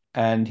change,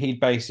 and he'd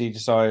basically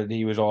decided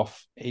he was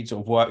off. He'd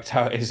sort of worked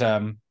out his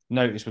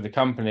notice with the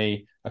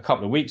company a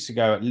couple of weeks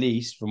ago, at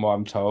least, from what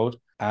I'm told.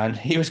 And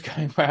he was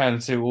going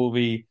around to all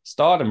the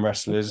Stardom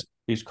wrestlers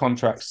whose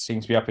contracts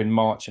seem to be up in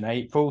March and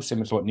April,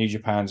 similar to what New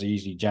Japan's are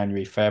usually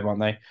January, Feb, aren't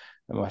they?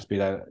 It must be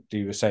they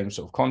do the same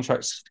sort of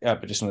contracts,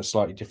 but just on a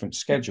slightly different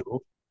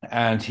schedule.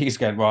 And he's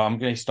going, well, I'm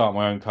going to start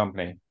my own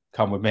company.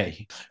 Come with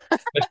me.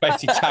 It's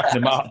basically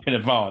tapping them up in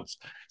advance.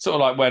 Sort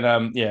of like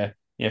when,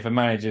 if a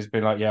manager's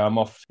been like, yeah, I'm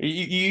off. You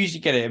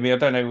usually get it. I mean, I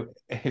don't know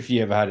if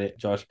you ever had it,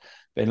 Josh,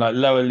 but in like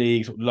lower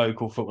leagues,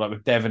 local football, like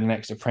with Devon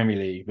next to Premier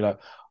League, be like,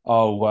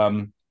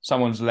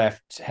 someone's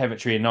left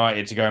Hevertree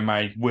United to go and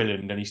marry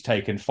Willand, and he's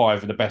taken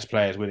 5 of the best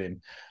players with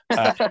him.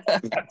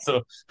 That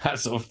sort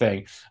of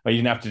thing. But you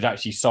didn't have to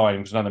actually sign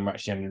him because none of them are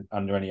actually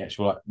under any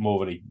actual like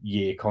more of a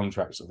year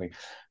contract sort of thing.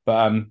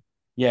 But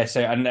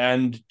so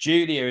and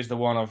Julia is the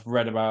one I've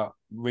read about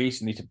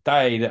recently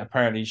today that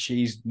apparently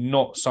she's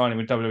not signing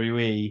with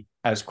WWE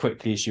as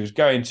quickly as she was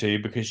going to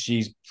because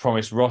she's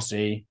promised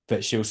Rossi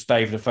that she'll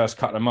stay for the first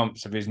couple of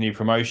months of his new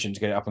promotion to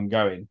get it up and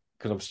going.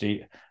 Because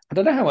obviously, I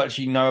don't know how much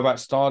you know about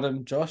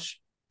Stardom, Josh.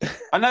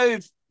 I know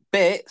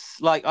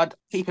bits. Like, I'd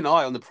keep an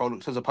eye on the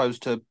product as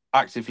opposed to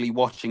actively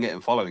watching it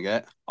and following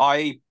it.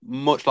 I,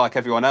 much like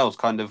everyone else,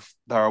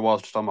 there I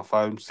was just on my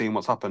phone seeing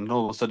what's happened. And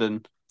all of a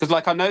sudden, because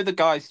like I know the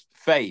guy's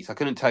face, I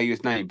couldn't tell you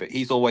his name, but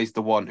he's always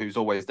the one who's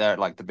always there at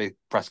like the big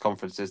press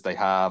conferences they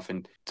have,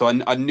 and so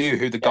I knew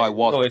who the guy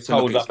was. Always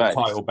holds up a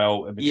title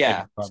belt.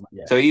 Yeah.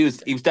 So he was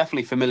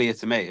definitely familiar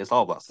to me as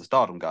that's the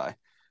Stardom guy.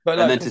 But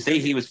and then to see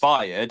he was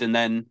fired, and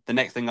then the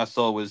next thing I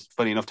saw was,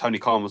 funny enough, Tony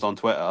Khan was on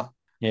Twitter.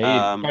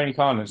 Yeah, Tony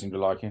Khan doesn't seem to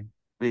like him.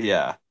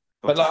 Yeah.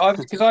 But like,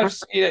 because I've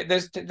seen it,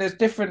 there's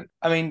different.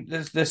 I mean,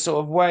 there's this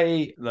sort of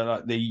way that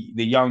like the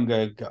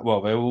younger,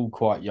 well, they're all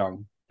quite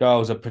young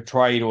girls are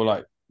portrayed or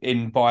like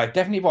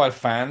definitely by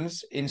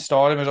fans in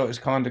Stardom, as I was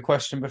kind of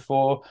questioned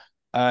before,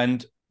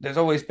 and there's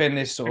always been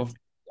this sort of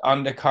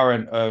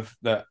undercurrent of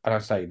that. And I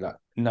say that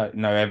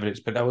no evidence,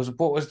 but there was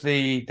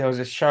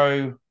a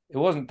show. It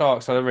wasn't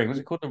Dark Side of the Ring. Was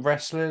it called The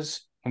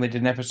Wrestlers? And they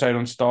did an episode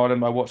on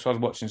Stardom. I was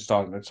watching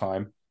Stardom at the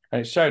time,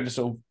 and it showed the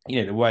sort of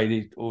the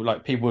way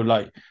people would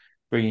like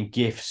bringing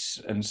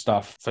gifts and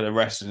stuff for the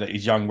wrestlers, like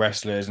these young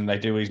wrestlers, and they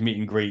do these meet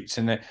and greets,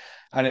 and it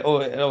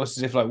almost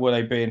as if like were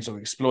they being sort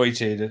of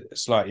exploited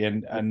slightly,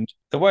 and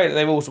the way that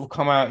they've all sort of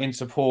come out in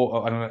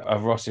support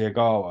of Rossi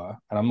Ogawa,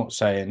 and I'm not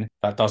saying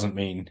that doesn't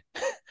mean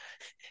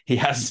he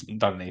hasn't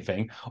done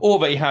anything or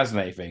that he has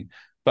anything,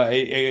 but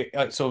it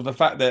sort of the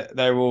fact that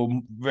they're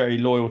all very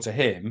loyal to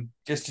him,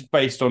 just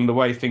based on the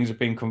way things have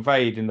been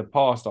conveyed in the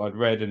past that I'd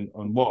read and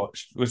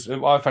watched, I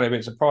found it a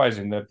bit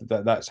surprising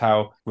that that's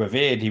how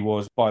revered he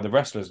was by the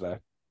wrestlers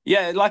there.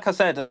 Yeah, like I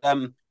said,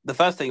 the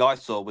first thing I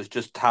saw was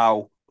just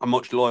how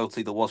much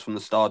loyalty there was from the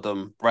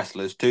Stardom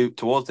wrestlers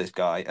towards this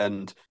guy.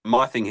 And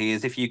my thing here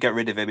is, if you get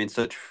rid of him in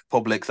such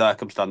public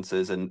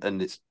circumstances and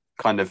it's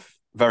kind of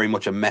very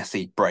much a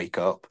messy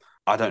breakup,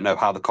 I don't know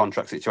how the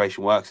contract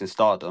situation works in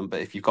Stardom, but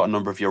if you've got a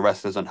number of your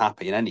wrestlers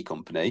unhappy in any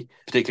company,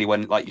 particularly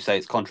when, like you say,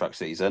 it's contract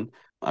season,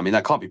 I mean,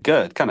 that can't be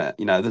good, can it?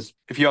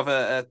 If you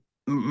have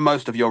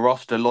most of your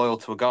roster loyal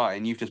to a guy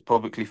and you've just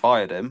publicly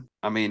fired him,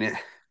 I mean,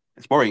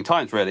 it's worrying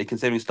times, really,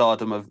 considering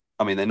Stardom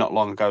they not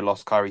long ago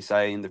lost Kairi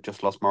Sane, they've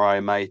just lost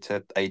Mariah May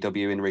to AW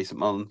in recent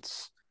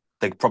months.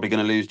 They're probably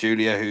going to lose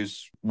Julia,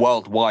 who's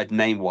worldwide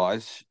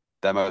name-wise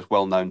their most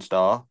well-known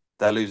star.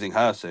 They're losing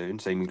her soon,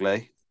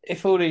 seemingly.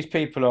 If all these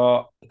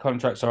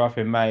contracts are up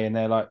in May and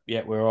they're like,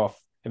 yeah, we're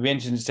off, it'd be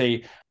interesting to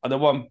see. The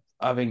one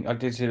I think I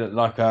did see that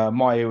like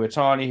Maya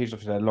Iwatani, who's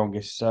obviously their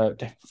longest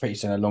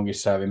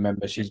serving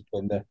member. She's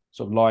been the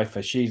sort of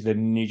lifer. She's the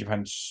New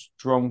Japan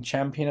Strong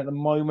Champion at the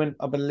moment,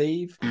 I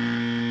believe.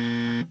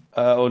 The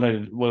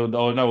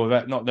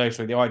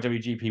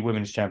IWGP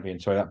Women's Champion.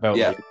 Sorry, that belt.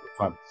 Yeah.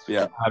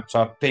 Yeah.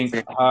 So I think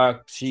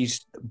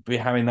she's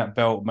having that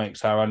belt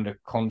makes her under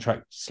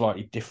contract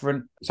slightly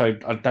different. So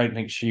I don't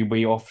think she'll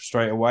be off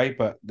straight away.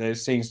 But there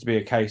seems to be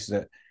a case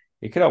that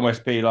it could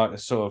almost be like the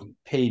sort of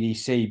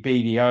PDC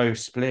BDO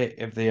split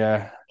of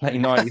the late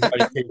 90s,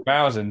 early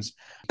 2000s.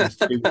 It's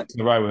 2 weeks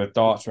in a row with a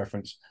darts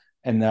reference,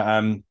 and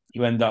that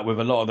you end up with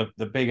a lot of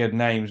the bigger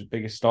names,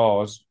 bigger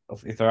stars.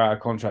 If they're out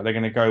of contract, they're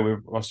going to go with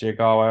Rossi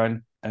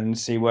Ogawa and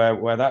see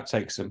where that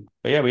takes them.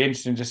 But yeah, it'll be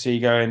interesting to see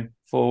going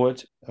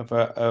forward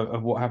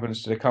of what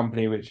happens to the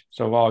company, which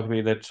sort of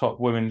arguably the top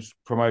women's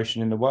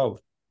promotion in the world.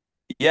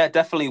 Yeah,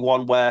 definitely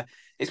one where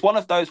it's one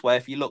of those where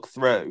if you look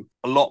through,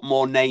 a lot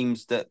more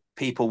names that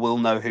people will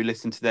know who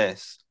listen to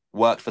this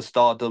worked for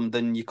Stardom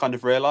than you kind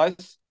of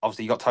realise.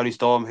 Obviously, you got Tony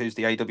Storm, who's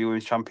the AW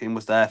Women's Champion,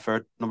 was there for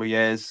a number of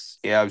years.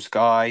 Io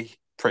Sky,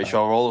 pretty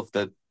sure all of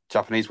the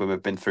Japanese women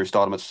have been through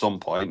Stardom at some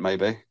point,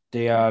 maybe.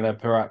 Diana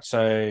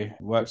Perazzo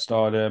worked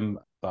Stardom.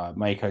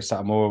 Meiko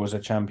Satomura was a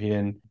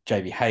champion.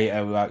 JB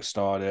Hayter worked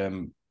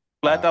Stardom.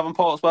 Blair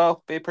Davenport as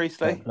well, Bea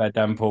Priestley. Blair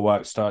Davenport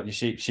worked Stardom.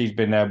 She's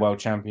been their world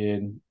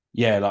champion.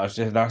 Yeah, that's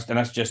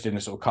just in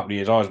the sort of couple of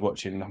years I was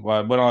watching.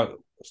 When I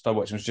started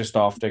watching, it was just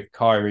after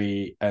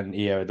Kairi and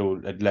Io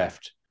had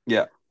left.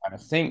 Yeah. And I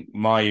think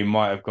Mayu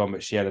might have gone,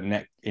 but she had a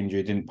neck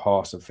injury, didn't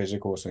pass a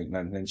physical or something,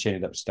 and then she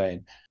ended up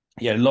staying.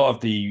 yeah, a lot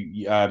of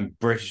the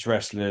British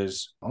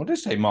wrestlers. I'll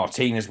just say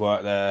Martinez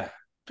worked there.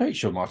 Pretty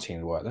sure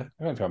Martinez worked there.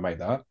 I don't think I made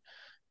that up.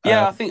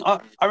 Yeah, I think I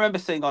remember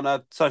seeing on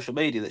her social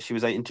media that she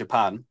was in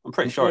Japan. I'm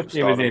pretty sure it was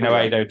She was Stardom.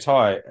 in Oedo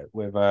Tai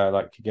with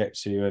like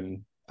Kagetsu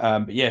and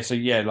but yeah, so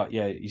yeah, like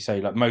yeah, you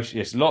say like most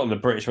yes, a lot of the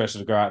British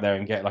wrestlers go out there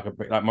and get like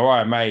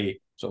Mariah May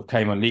sort of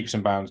came on leaps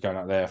and bounds going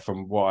out there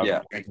from what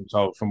Yeah. I've been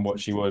told from what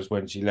she was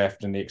when she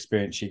left and the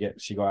experience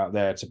she got out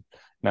there to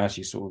now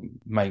she's sort of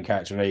main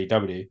character in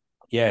AEW.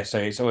 Yeah, so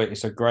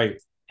it's a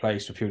great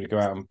place for people to go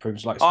out and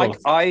prove like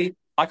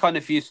I kind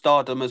of view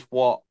Stardom as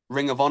what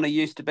Ring of Honor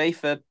used to be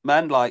for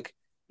men. Like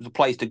it was a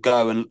place to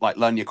go and like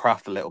learn your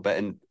craft a little bit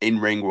and in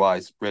ring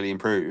wise really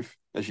improve,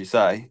 as you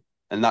say.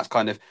 And that's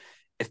kind of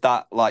if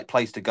that like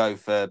place to go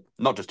for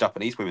not just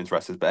Japanese women's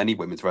wrestlers, but any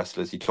women's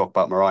wrestlers. You talk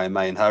about Mariah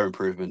May and her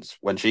improvements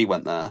when she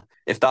went there.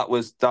 If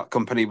that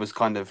company was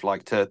kind of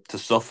like to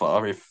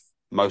suffer, if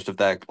most of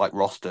their like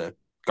roster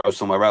goes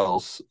somewhere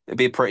else, it'd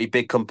be a pretty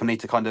big company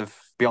to kind of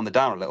be on the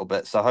down a little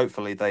bit. So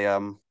hopefully they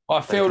I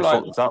feel can like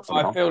sort this out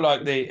somehow.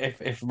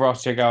 if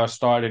Ross Ogawa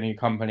started a new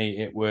company,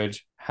 it would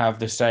have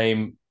the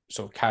same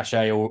sort of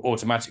cachet or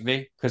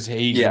automatically because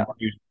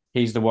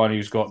he's the one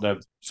who's got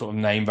the sort of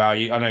name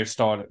value. I know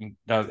Stardom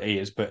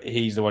is, but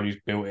he's the one who's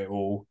built it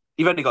all.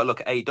 You've only got to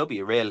look at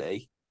AEW,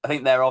 really. I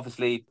think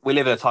we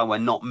live in a time where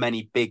not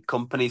many big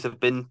companies have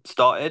been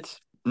started.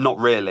 Not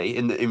really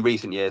in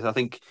recent years. I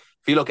think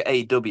if you look at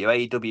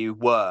AEW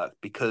worked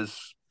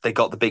because they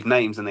got the big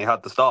names and they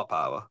had the star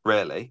power,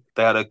 really.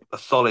 They had a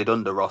solid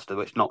under roster,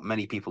 which not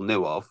many people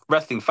knew of.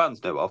 Wrestling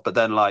fans knew of, but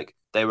then like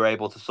they were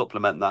able to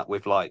supplement that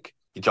with like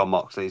your John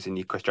Moxleys and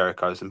your Chris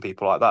Jerichos and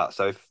people like that.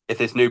 So if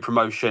this new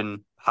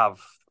promotion have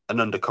an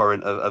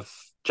undercurrent of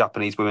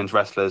Japanese women's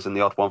wrestlers and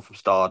the odd one from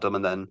Stardom,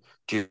 and then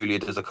Julia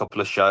does a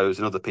couple of shows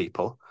and other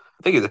people,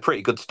 I think it's a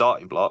pretty good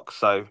starting block.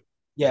 So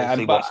Yeah, we'll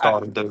see what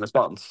Stardom do in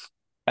response.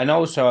 And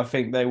also, I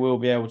think they will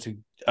be able to.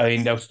 I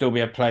mean, there'll still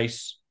be a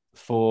place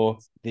for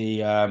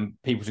the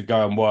people to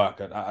go and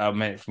work. I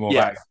meant for more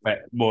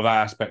of that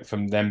aspect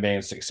from them being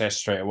a success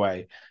straight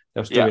away.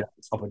 There'll still be an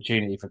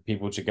opportunity for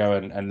people to go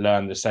and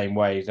learn the same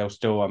ways. They'll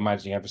still, I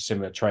imagine, have a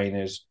similar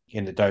trainers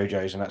in the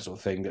dojos and that sort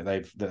of thing that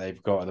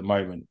they've got at the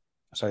moment.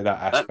 So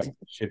that aspect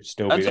should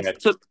still be there.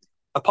 To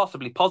a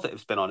possibly positive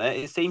spin on it,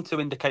 it seemed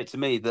to indicate to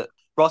me that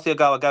Rossy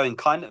Ogawa going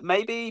kind of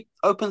maybe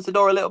opens the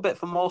door a little bit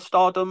for more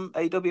Stardom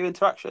AW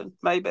interaction,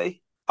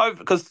 maybe.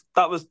 Because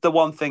that was the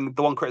one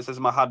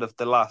criticism I had of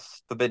the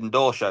last Forbidden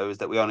Door show is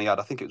that we only had,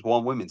 I think it was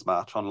one women's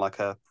match on like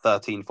a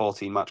 13,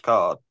 14 match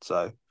card.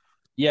 So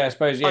yeah, I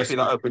suppose yes. That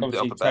opens it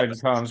up a bit. Tony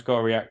Khan's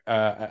got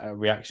a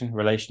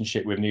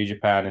relationship with New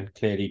Japan and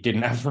clearly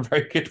didn't have a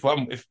very good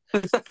one with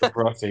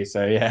Rossi.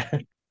 So yeah.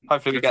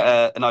 Hopefully we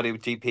get an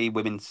IWGP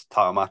women's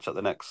title match at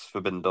the next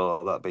Forbidden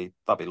Door.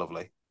 That'd be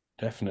lovely.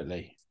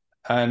 Definitely.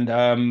 And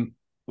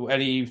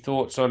any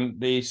thoughts on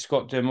the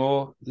Scott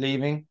D'Amore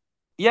leaving?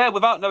 Yeah,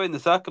 without knowing the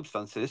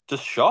circumstances,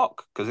 just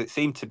shock because it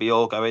seemed to be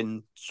all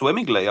going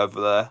swimmingly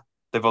over there.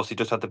 They've obviously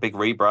just had the big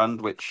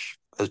rebrand, which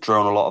has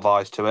drawn a lot of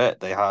eyes to it.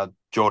 They had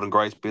Jordan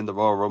Grace being the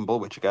Royal Rumble,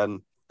 which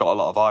again got a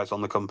lot of eyes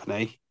on the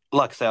company.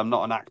 Like I say, I'm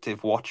not an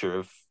active watcher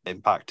of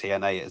Impact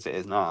TNA as it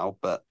is now,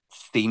 but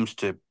seems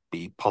to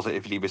be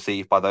positively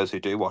received by those who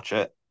do watch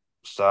it.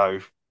 So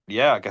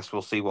yeah, I guess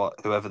we'll see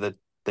whoever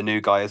the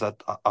new guy is.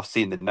 I've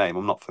seen the name.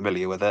 I'm not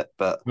familiar with it,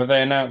 but have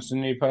they announced a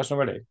new person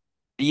already?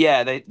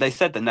 Yeah, they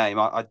said the name.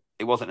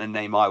 It wasn't a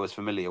name I was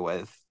familiar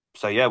with.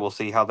 So yeah, we'll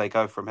see how they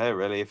go from here.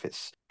 Really, if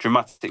it's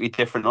dramatically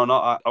different or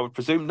not, I would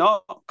presume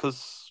not.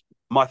 Because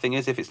my thing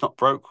is, if it's not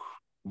broke,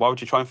 why would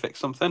you try and fix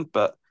something?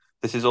 But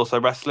this is also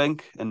wrestling,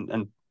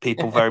 and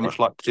people very much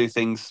like to do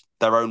things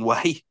their own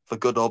way, for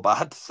good or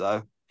bad.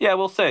 So yeah,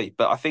 we'll see.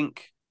 But I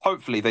think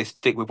hopefully they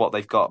stick with what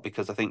they've got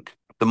because I think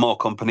the more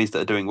companies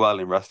that are doing well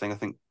in wrestling, I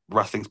think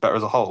wrestling's better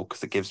as a whole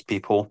because it gives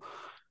people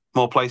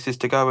more places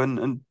to go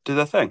and do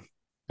their thing.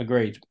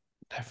 Agreed,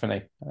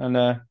 definitely,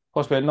 and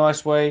possibly a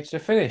nice way to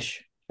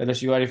finish.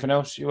 Unless you got anything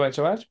else you want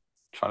to add?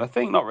 Trying to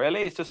think, not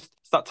really. It's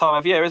that time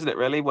of year, isn't it?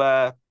 Really,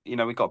 where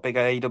we've got big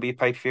AEW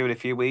pay per view in a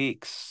few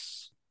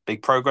weeks,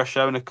 big Progress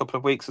show in a couple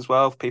of weeks as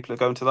well. If people are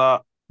going to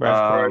that,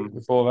 Rev Pro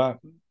before that,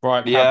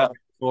 right? Yeah,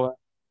 before that.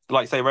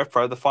 Like say Rev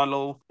Pro, the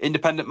final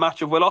independent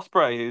match of Will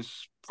Ospreay,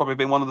 who's probably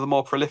been one of the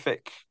more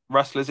prolific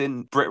wrestlers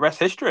in Brit Rest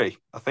history.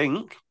 I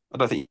don't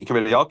think you can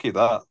really argue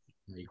that.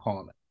 You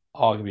can't.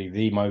 Arguably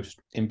the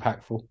most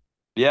impactful.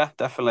 Yeah,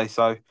 definitely.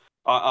 So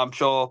I'm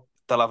sure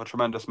they'll have a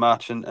tremendous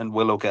match and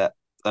Will get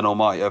an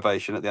almighty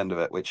ovation at the end of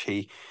it, which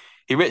he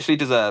richly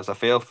deserves, I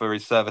feel, for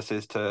his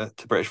services to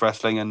British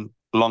wrestling, and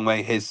long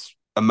may his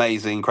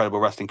amazing, incredible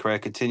wrestling career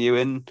continue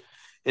in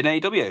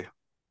AEW.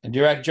 And do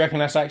you reckon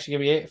that's actually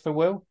going to be it for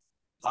Will?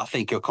 I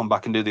think he'll come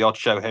back and do the odd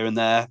show here and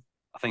there.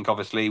 I think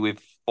obviously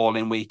with All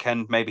In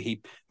Weekend, maybe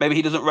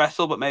he doesn't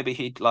wrestle, but maybe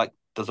he like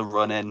does a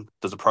run in,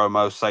 does a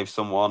promo, save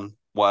someone,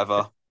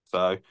 whatever.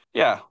 So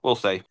yeah, we'll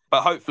see.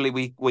 But hopefully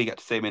we get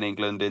to see him in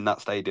England in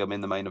that stadium in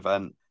the main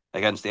event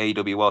against the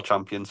AEW World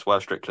Champion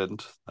Swerve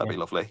Strickland. That'd be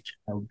lovely.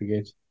 That would be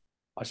good.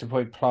 I should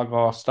probably plug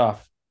our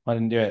stuff. I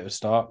didn't do it at the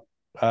start.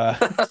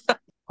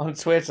 On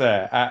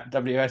Twitter at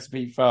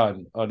WSB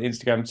Fun, on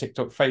Instagram,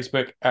 TikTok,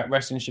 Facebook at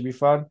Wrestling Should Be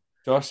Fun.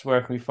 Josh,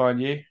 where can we find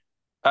you?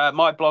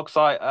 My blog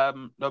site,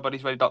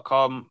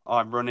 nobodiesready.com.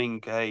 I'm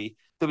running a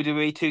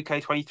WWE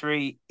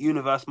 2K23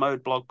 Universe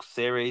Mode blog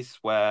series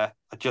where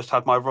I just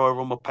had my Royal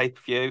Rumble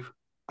pay-per-view.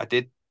 I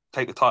did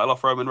take the title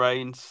off Roman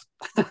Reigns.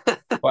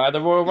 Well, at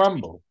the Royal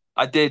Rumble?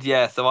 I did,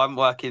 yeah. So I'm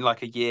working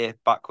like a year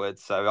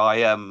backwards. So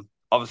I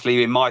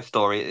obviously in my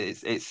story,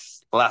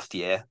 it's last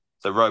year.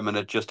 So Roman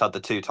had just had the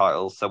 2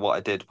 titles. So what I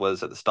did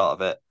was at the start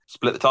of it,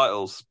 split the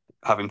titles,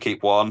 have him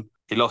keep one.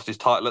 He lost his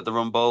title at the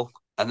Rumble.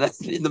 And then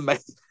in the main,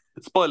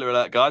 spoiler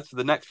alert, guys, for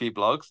the next few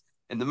blogs,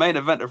 in the main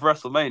event of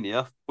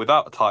WrestleMania,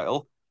 without a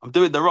title, I'm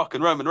doing The Rock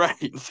and Roman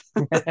Reigns.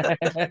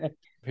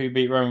 Who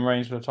beat Roman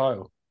Reigns for the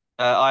title?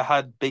 I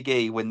had Big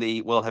E win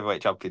the World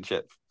Heavyweight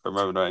Championship from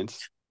Roman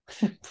Reigns.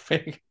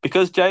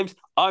 Because, James,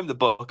 I'm the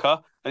booker,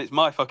 and it's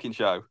my fucking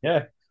show.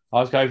 Yeah. I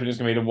was hoping it's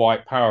going to be the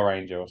White Power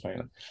Ranger or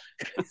something.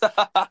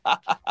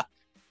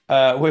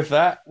 With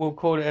that, we'll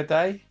call it a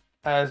day.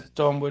 As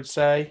Don would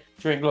say,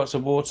 drink lots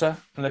of water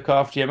and look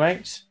after your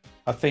mates.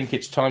 I think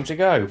it's time to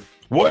go.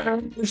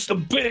 Where's the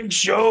big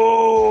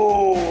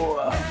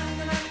show?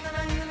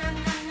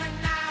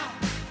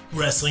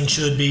 Wrestling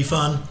should be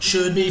fun,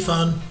 should be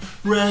fun.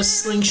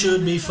 Wrestling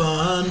should be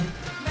fun.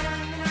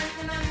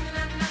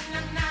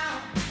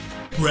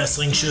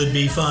 Wrestling should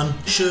be fun,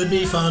 should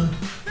be fun.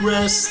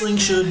 Wrestling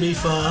should be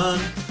fun.